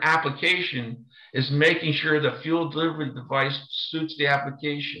different application is making sure the fuel delivery device suits the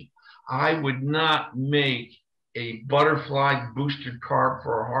application. I would not make a butterfly boosted carb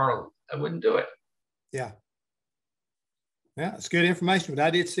for a Harley. I wouldn't do it. Yeah. Yeah, it's good information. But I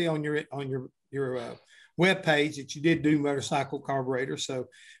did see on your web page that you did do motorcycle carburetors. So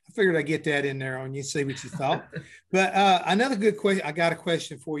I figured I'd get that in there on you, see what you thought. But another good question, I got a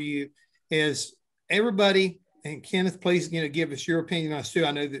question for you is everybody, and Kenneth, please, give us your opinion on this too.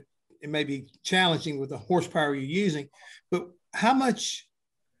 I know that it may be challenging with the horsepower you're using, but how much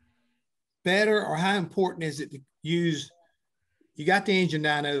better or how important is it to use, you got the engine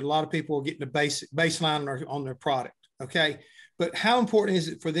dyno, a lot of people are getting the baseline on their product, okay? But how important is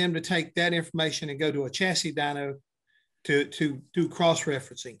it for them to take that information and go to a chassis dyno to do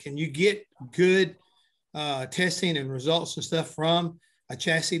cross-referencing? Can you get good testing and results and stuff from a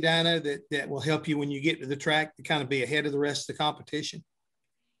chassis dyno that will help you when you get to the track to kind of be ahead of the rest of the competition?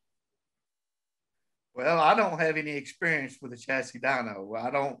 Well, I don't have any experience with a chassis dyno. I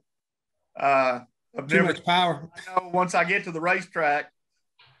don't. I've Too much power. I know once I get to the racetrack,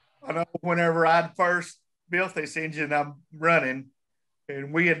 I know whenever I'd first built this engine I'm running,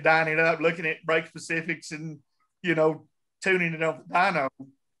 and we had dyed it up, looking at brake specifics and tuning it on the dyno.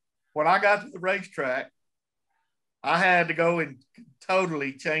 When I got to the racetrack, I had to go and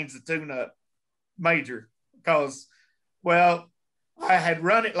totally change the tune-up major because, well, I had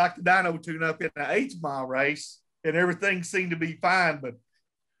run it like the dyno tune-up in an 8-mile race and everything seemed to be fine. But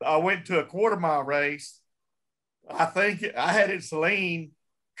I went to a 1/4-mile race. I think I had it Celine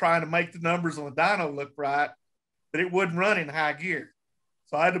trying to make the numbers on the dyno look right, but it wouldn't run in high gear.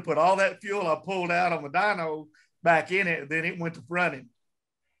 So I had to put all that fuel I pulled out on the dyno back in it, and then it went to running.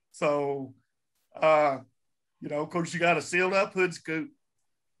 So, of course, you got a sealed up hood scoop,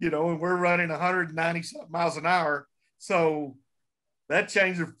 and we're running 190 miles an hour. So that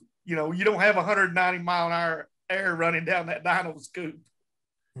changes, you don't have 190 mile an hour air running down that dyno scoop.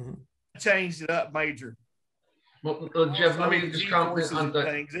 Mm-hmm. Changed it up major. Well, Jeff, let me just comment on that.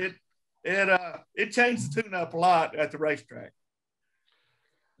 Things. It changed the tune up a lot at the racetrack.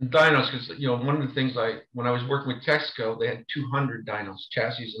 Dynos, because one of the things when I was working with Texaco, they had 200 dynos,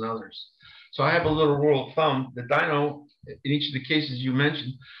 chassis and others. So I have a little rule of thumb. The dyno, in each of the cases you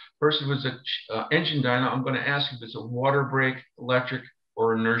mentioned, first if it was an engine dyno, I'm going to ask if it's a water brake, electric,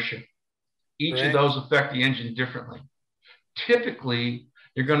 or inertia. Each of those affect the engine differently. Typically,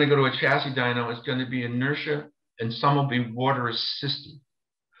 you're going to go to a chassis dyno, it's going to be inertia, and some will be water assisted.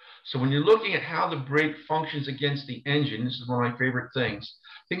 So when you're looking at how the brake functions against the engine, this is one of my favorite things.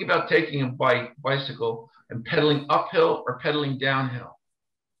 Think about taking a bicycle and pedaling uphill or pedaling downhill.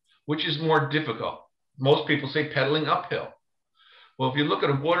 Which is more difficult? Most people say pedaling uphill. Well, if you look at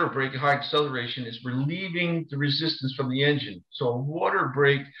a water brake at high acceleration, it's relieving the resistance from the engine. So a water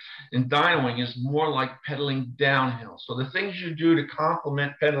brake in dynoing is more like pedaling downhill. So the things you do to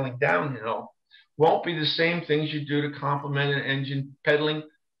complement pedaling downhill won't be the same things you do to complement an engine pedaling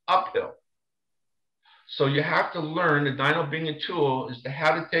uphill. So you have to learn, the dyno being a tool, is to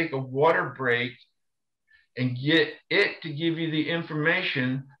how to take a water brake and get it to give you the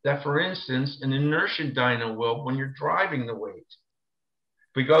information that, for instance, an inertia dyno will when you're driving the weight.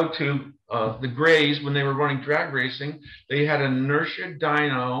 If we go to the Grays, when they were running drag racing, they had an inertia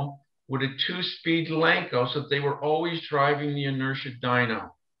dyno with a 2-speed Lenco, so that they were always driving the inertia dyno.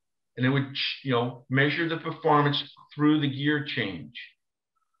 And it would, measure the performance through the gear change.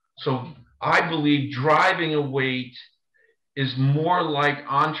 So I believe driving a weight is more like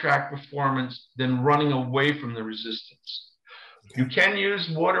on-track performance than running away from the resistance. You can use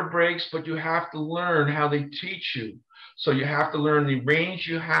water brakes, but you have to learn how they teach you. So you have to learn the range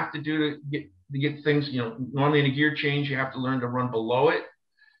you have to do to get things, you know, normally in a gear change, you have to learn to run below it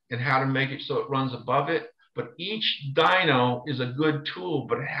and how to make it so it runs above it. But each dyno is a good tool,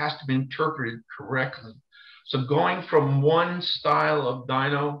 but it has to be interpreted correctly. So going from one style of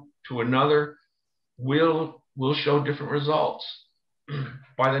dyno to another will show different results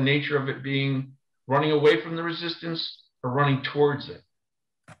by the nature of it being running away from the resistance or running towards it.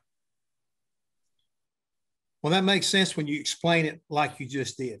 Well, that makes sense when you explain it like you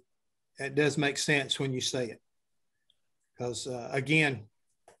just did. It does make sense when you say it. Because again,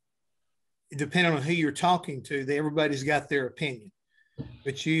 depending on who you're talking to, everybody's got their opinion.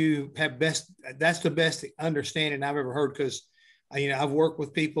 But you have that's the best understanding I've ever heard, because you know, I've worked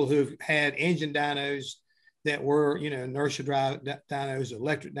with people who've had engine dynos that were, you know, inertia drive dynos,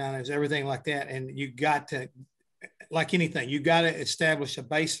 electric dynos, everything like that. And you got to, like anything, you got to establish a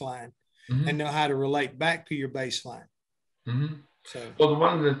baseline and know how to relate back to your baseline. So, well,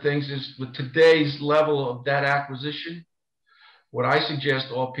 one of the things is with today's level of data acquisition, what I suggest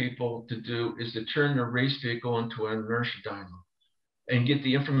all people to do is to turn their race vehicle into an inertia dyno and get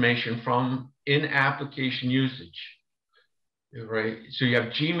the information from in-application usage, right? So you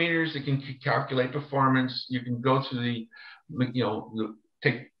have G meters that can calculate performance. You can go to the, you know,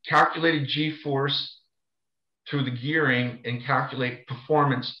 take calculated G force through the gearing and calculate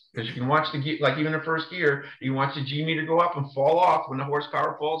performance, because you can watch the gear, like even the first gear, you can watch the G meter go up and fall off when the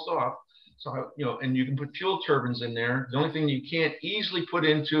horsepower falls off. So, you know, and you can put fuel turbines in there. The only thing you can't easily put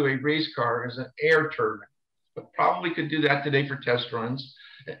into a race car is an air turbine, but probably could do that today for test runs.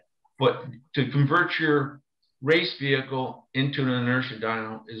 But to convert your race vehicle into an inertia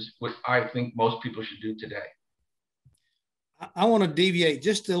dyno is what I think most people should do today. I want to deviate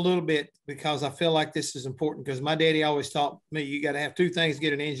just a little bit because I feel like this is important, because my daddy always taught me you got to have two things to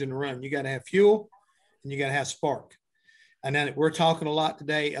get an engine to run. You got to have fuel and you got to have spark. And then we're talking a lot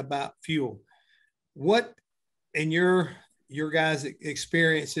today about fuel. What, in your guys'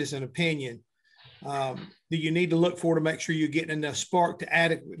 experiences and opinion, do you need to look for to make sure you're getting enough spark to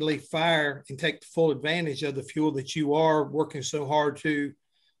adequately fire and take full advantage of the fuel that you are working so hard to,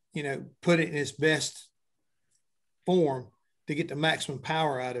 you know, put it in its best form to get the maximum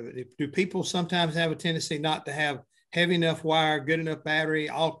power out of it? Do people sometimes have a tendency not to have heavy enough wire, good enough battery,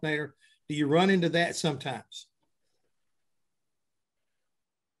 alternator? Do you run into that sometimes?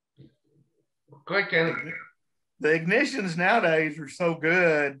 Go ahead, Ken. The ignitions nowadays are so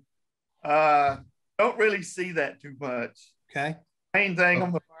good. Don't really see that too much. Okay. Main thing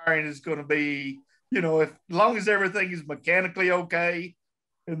on the firing is going to be, you know, as long as everything is mechanically okay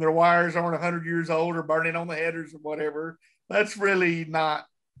and their wires aren't 100 years old or burning on the headers or whatever, that's really not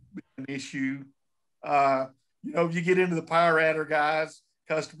an issue. You know, if you get into the power adder guys,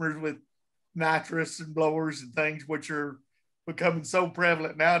 customers with nitrous and blowers and things, which are becoming so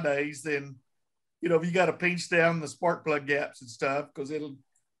prevalent nowadays, then, you know, if you got to pinch down the spark plug gaps and stuff, because it'll,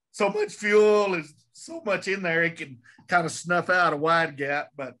 so much fuel is so much in there, it can kind of snuff out a wide gap,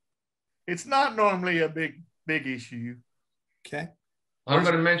 but it's not normally a big issue. Okay. I'm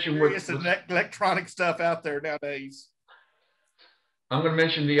going to mention what electronic stuff out there nowadays. I'm going to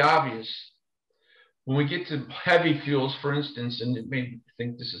mention the obvious. When we get to heavy fuels, for instance, and it may me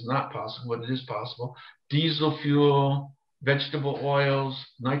think this is not possible, but it is possible, diesel fuel, vegetable oils,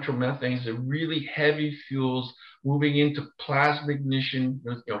 nitromethanes, are really heavy fuels moving into plasma ignition,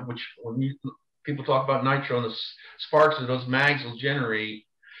 you know, which when people talk about nitro and the sparks that those mags will generate,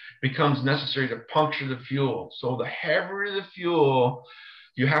 becomes necessary to puncture the fuel. So the heavier the fuel,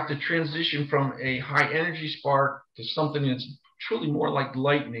 you have to transition from a high energy spark to something that's truly more like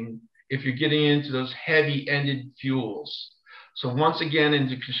lightning if you're getting into those heavy ended fuels. So once again,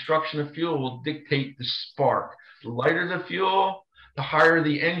 into construction of fuel will dictate the spark. The lighter the fuel, the higher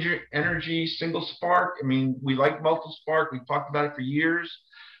the energy single spark. I mean, we like multiple spark. We've talked about it for years.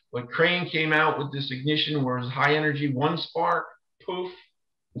 When Crane came out with this ignition where it was high energy, one spark, poof,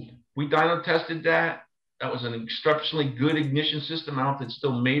 we dyno tested that. That was an exceptionally good ignition system. I don't know if it's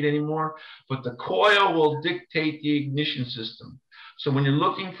still made anymore, but the coil will dictate the ignition system. So when you're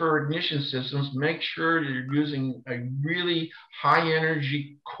looking for ignition systems, make sure you're using a really high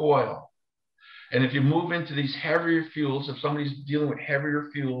energy coil. And if you move into these heavier fuels, if somebody's dealing with heavier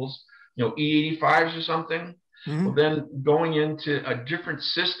fuels, you know, E85s or something, well, then going into a different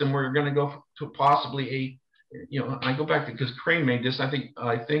system where you're going to go to possibly a, you know, I go back to, because Crane made this, I think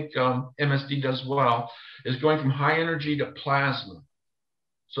MSD does well, is going from high energy to plasma.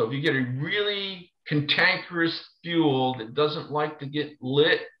 So if you get a really cantankerous fuel that doesn't like to get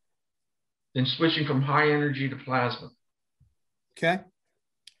lit, then switching from high energy to plasma. Okay,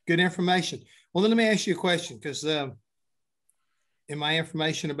 good information. Well, then let me ask you a question, because in my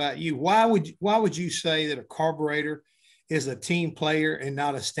information about you, why would you say that a carburetor is a team player and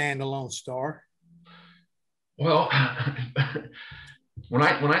not a standalone star? Well, when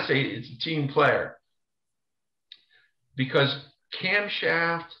I say it's a team player, because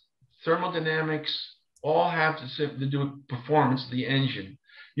camshaft, thermodynamics, all have to do with performance of the engine.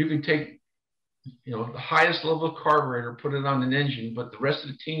 You can take, the highest level of carburetor, put it on an engine, but the rest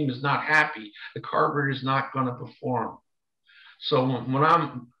of the team is not happy, the carburetor is not going to perform. So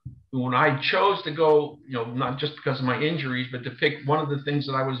when I chose to go, not just because of my injuries, but to pick one of the things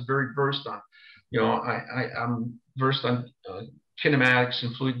that I was very versed on, I'm versed on kinematics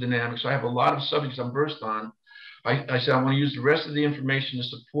and fluid dynamics. So I have a lot of subjects I'm versed on. I said I want to use the rest of the information to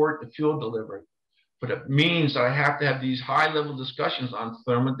support the fuel delivery, but it means that I have to have these high-level discussions on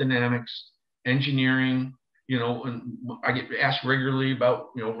thermodynamics, engineering, and I get asked regularly about,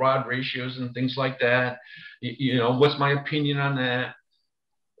 rod ratios and things like that. What's my opinion on that?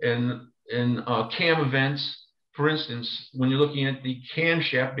 And cam events, for instance, when you're looking at the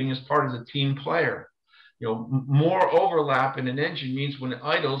camshaft being as part of the team player, more overlap in an engine means when it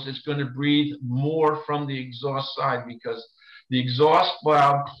idles, it's going to breathe more from the exhaust side, because the exhaust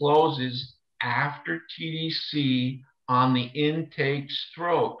valve closes after TDC on the intake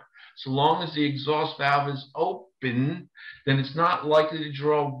stroke. So long as the exhaust valve is open, then it's not likely to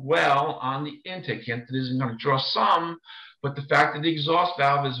draw well on the intake. It isn't going to draw some, but the fact that the exhaust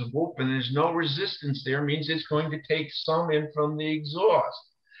valve is open, there's no resistance there, means it's going to take some in from the exhaust.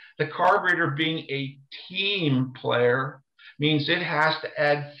 The carburetor, being a team player, means it has to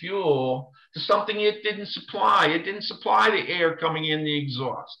add fuel to something it didn't supply. It didn't supply the air coming in the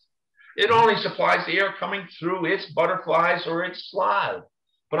exhaust. It only supplies the air coming through its butterflies or its slide.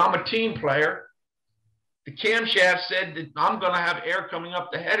 But I'm a team player. The camshaft said that I'm going to have air coming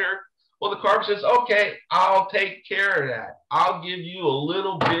up the header. Well, the carb says, okay, I'll take care of that. I'll give you a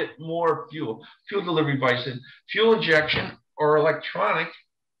little bit more fuel. Fuel delivery device, fuel injection or electronic,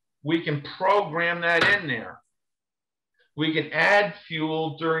 we can program that in there. We can add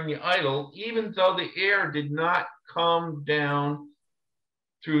fuel during the idle, even though the air did not come down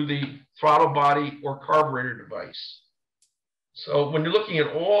through the throttle body or carburetor device. So when you're looking at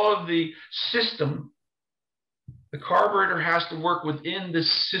all of the system, the carburetor has to work within the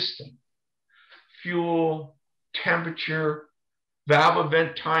system. Fuel, temperature, valve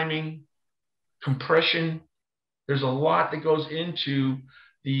event timing, compression. There's a lot that goes into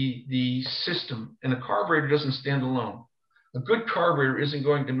the system, and the carburetor doesn't stand alone. A good carburetor isn't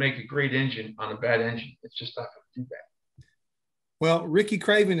going to make a great engine on a bad engine. It's just not going to do that. Well, Ricky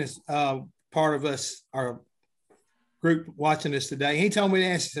Craven is part of us, our group watching this today. He told me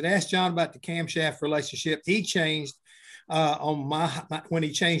to ask John about the camshaft relationship. He changed when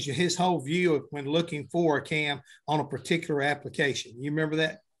he changed his whole view of when looking for a cam on a particular application. You remember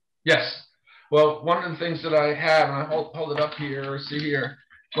that? Yes. Well, one of the things that I have, and I hold it up here, see here,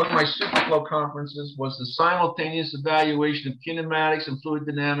 one of my Superflow conferences was the simultaneous evaluation of kinematics and fluid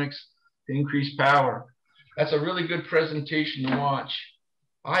dynamics to increase power. That's a really good presentation to watch.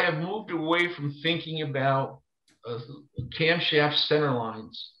 I have moved away from thinking about camshaft center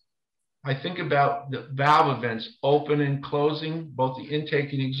lines. I think about the valve events, open and closing, both the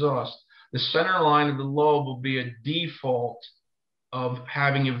intake and exhaust. The center line of the lobe will be a default of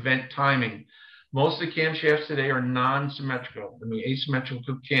having event timing. Most of the camshafts today are non-symmetrical,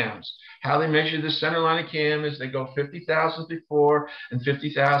 asymmetrical cams. How they measure the center line of cam is they go 50 thousandths before and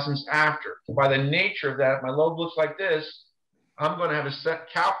 50 thousandths after. By the nature of that, if my lobe looks like this, I'm going to have a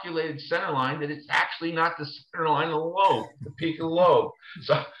calculated center line that it's actually not the center line of the lobe, the peak of the lobe.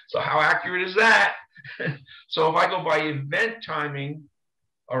 So how accurate is that? So if I go by event timing,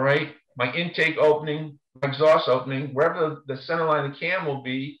 all right, my intake opening, my exhaust opening, wherever the center line of the cam will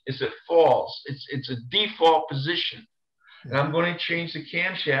be, is it falls. It's a default position. And I'm going to change the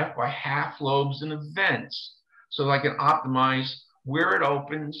camshaft by half lobes and events so that I can optimize where it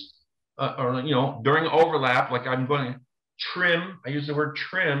opens or during overlap, like I'm going to trim, I use the word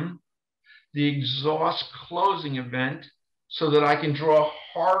trim, the exhaust closing event so that I can draw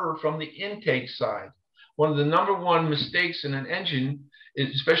harder from the intake side. One of the #1 mistakes in an engine,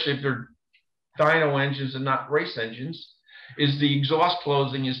 especially if they're dyno engines and not race engines, is the exhaust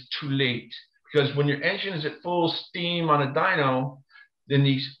closing is too late. Because when your engine is at full steam on a dyno, then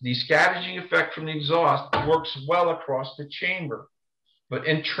the scavenging effect from the exhaust works well across the chamber. But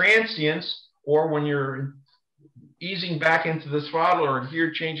in transients, or when you're easing back into the throttle or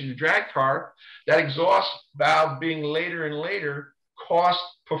gear changing the drag car, that exhaust valve being later and later costs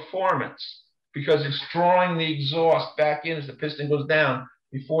performance because it's drawing the exhaust back in as the piston goes down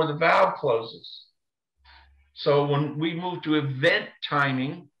before the valve closes. So when we move to event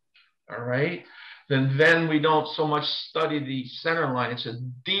timing, all right, then we don't so much study the center line. It's a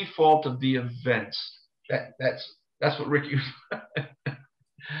default of the events. That's what Rick used.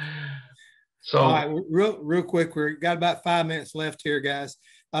 So, all right, real quick, we've got about 5 minutes left here, guys.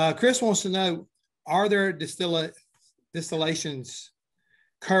 Chris wants to know, are there distillations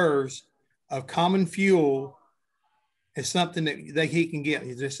curves of common fuel as something that he can get?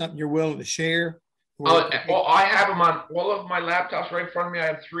 Is there something you're willing to share? Well, I have them on all of my laptops right in front of me. I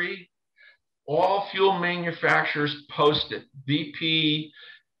have 3. All fuel manufacturers post it. BP,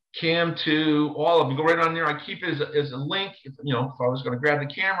 CAM2, all of them. Go right on there. I keep it as a link. If I was going to grab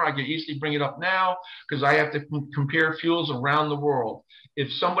the camera, I could easily bring it up now because I have to compare fuels around the world.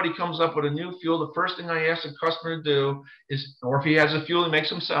 If somebody comes up with a new fuel, the first thing I ask the customer to do is, or if he has a fuel he makes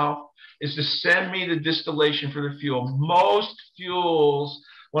himself, is to send me the distillation for the fuel. Most fuels,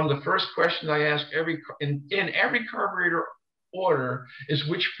 one of the first questions I ask in every carburetor order is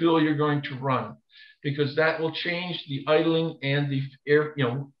which fuel you're going to run, because that will change the idling and the air,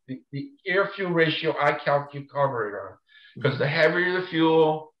 the air fuel ratio I calculate carburetor on. Because the heavier the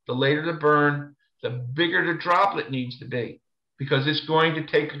fuel, the later the burn, the bigger the droplet needs to be, because it's going to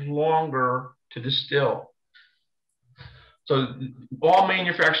take longer to distill. So all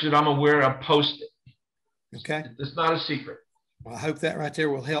manufacturers that I'm aware of post it. Okay. It's not a secret. Well, I hope that right there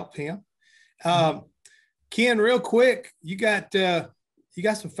will help him. Ken, real quick, you got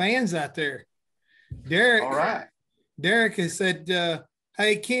some fans out there. Derek. All right. Derek has said,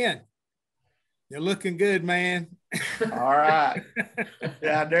 hey, Ken, you're looking good, man. All right.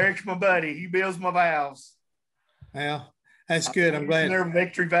 Yeah, Derek's my buddy. He builds my valves. Well, that's good. I'm glad. They're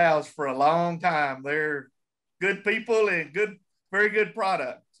Victory Valves for a long time. They're good people and very good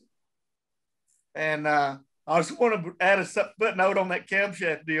product. And I just want to add a footnote on that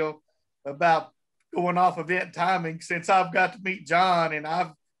camshaft deal about going off event timing. Since I've got to meet John and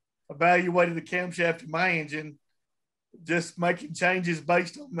I've evaluated the camshaft in my engine, just making changes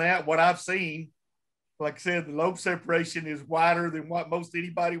based on that, what I've seen. Like I said, the lobe separation is wider than what most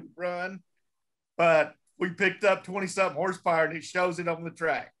anybody would run, but we picked up 20-something horsepower and it shows it on the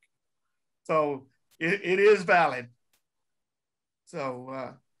track. So it is valid.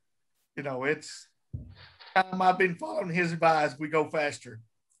 So, it's time I've been following his advice. We go faster.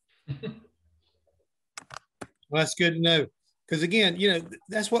 Well, that's good to know. Because again,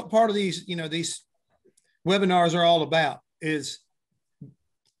 that's what part of these webinars are all about, is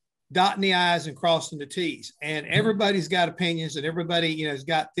dotting the I's and crossing the T's. And everybody's got opinions and everybody, has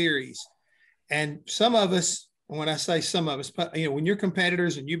got theories. And some of us, when I say some of us, when you're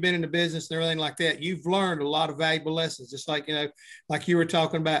competitors and you've been in the business and everything like that, you've learned a lot of valuable lessons. Just like, like you were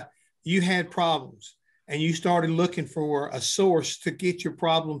talking about, you had problems and you started looking for a source to get your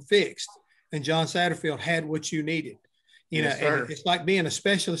problem fixed. And John Satterfield had what you needed. Yes, and it's like being a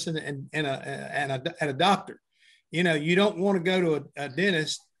specialist and a doctor. You don't want to go to a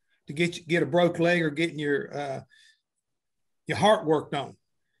dentist to get a broke leg or getting your heart worked on.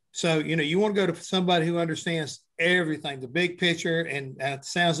 So, you want to go to somebody who understands everything, the big picture. And it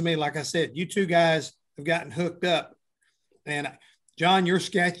sounds to me, like I said, you two guys have gotten hooked up. And John, you're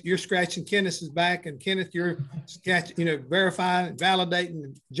scratching Kenneth's back, and Kenneth, you're verifying and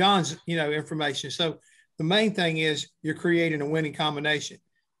validating John's, information. So the main thing is you're creating a winning combination.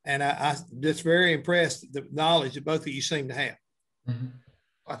 And I just very impressed with the knowledge that both of you seem to have. Mm-hmm.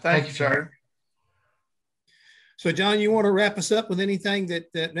 Well, thank you, sir. So, John, you want to wrap us up with anything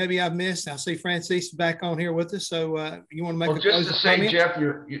that maybe I've missed? I see Francis is back on here with us. So you want to make just to say, comment? Jeff,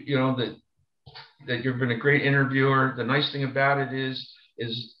 that you've been a great interviewer. The nice thing about it is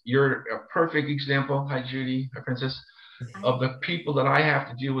you're a perfect example. Hi, Judy. Hi, Princess. Of the people that I have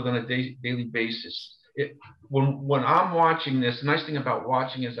to deal with on a daily basis. When I'm watching this, the nice thing about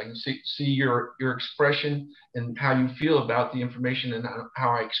watching is I can see your expression and how you feel about the information and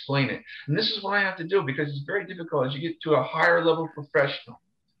how I explain it. And this is what I have to do, because it's very difficult as you get to a higher level professional,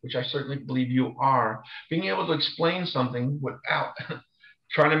 which I certainly believe you are, being able to explain something without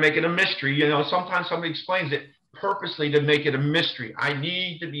trying to make it a mystery. Sometimes somebody explains it purposely to make it a mystery. I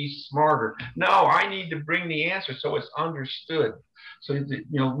need to be smarter. No, I need to bring the answer so it's understood. So,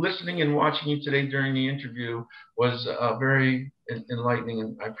 listening and watching you today during the interview was very enlightening,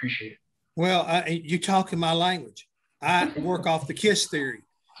 and I appreciate it. Well, you talk in my language. I work off the KISS theory.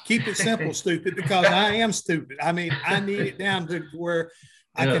 Keep it simple, stupid, because I am stupid. I mean, I need it down to where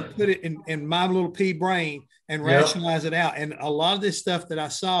I can put it in my little pea brain and rationalize it out. And a lot of this stuff that I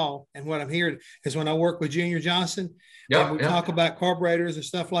saw and what I'm hearing is when I work with Junior Johnson, and we talk about carburetors and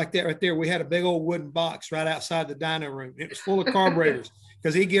stuff like that right there. We had a big old wooden box right outside the dyno room. It was full of carburetors.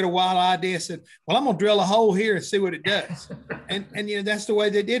 because he'd get a wild idea and said, well, I'm going to drill a hole here and see what it does. and you know, that's the way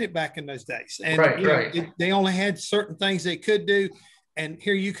they did it back in those days. And you know, they only had certain things they could do. And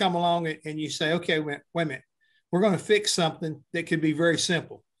here you come along and you say, okay, wait a minute, we're going to fix something that could be very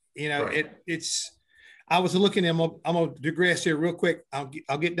simple. You know, it's, I was looking at, I'm going to digress here real quick.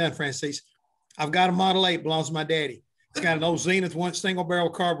 I'll get done, Francis. I've got a Model 8, belongs to my daddy. It's got an old Zenith one single barrel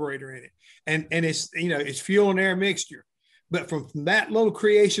carburetor in it. And it's, you know, it's fuel and air mixture. But from that little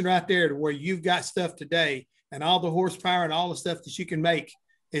creation right there to where you've got stuff today and all the horsepower and all the stuff that you can make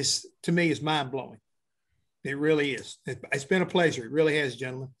is, to me, is mind blowing. It really is. It's been a pleasure. It really has,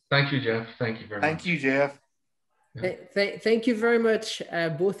 gentlemen. Thank you, Jeff. Thank you very much. Thank you, Jeff. Thank you very much,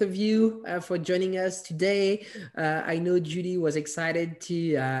 both of you, for joining us today. I know Judy was excited to,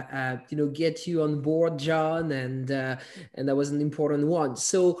 you know, get you on board, John, and that was an important one.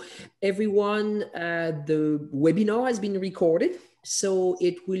 So, everyone, the webinar has been recorded. So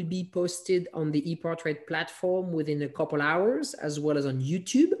it will be posted on the ePortrait platform within a couple hours, as well as on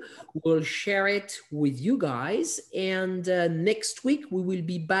YouTube. We'll share it with you guys. And next week, we will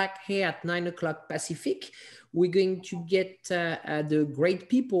be back here at 9 o'clock Pacific. We're going to get the great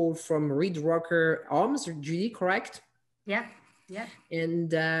people from Reed Rocker Arms, Judy, correct? Yeah. Yeah.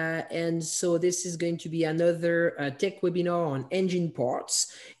 And so this is going to be another tech webinar on engine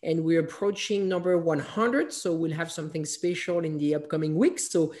parts, and we're approaching number 100. So we'll have something special in the upcoming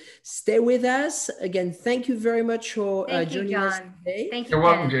weeks. So stay with us. Again, thank you very much for joining us today. Thank you. You're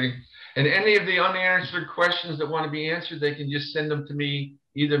welcome, Judy. And any of the unanswered questions that want to be answered, they can just send them to me,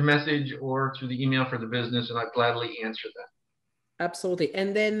 either message or through the email for the business, and I'd gladly answer them. Absolutely.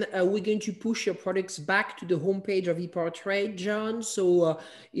 And then we're going to push your products back to the homepage of ePortrait, John. So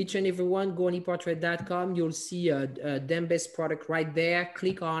each and every one, go on ePortrait.com. You'll see Dembes product right there.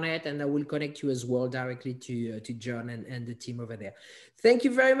 Click on it, and I will connect you as well directly to John and the team over there. Thank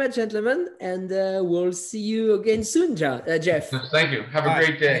you very much, gentlemen. And we'll see you again soon, Jeff. Thank you. Have a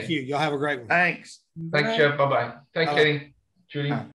great day. Thank you. Y'all have a great one. Thanks. Thanks, Jeff. Bye-bye. Thanks, Katie. Judy.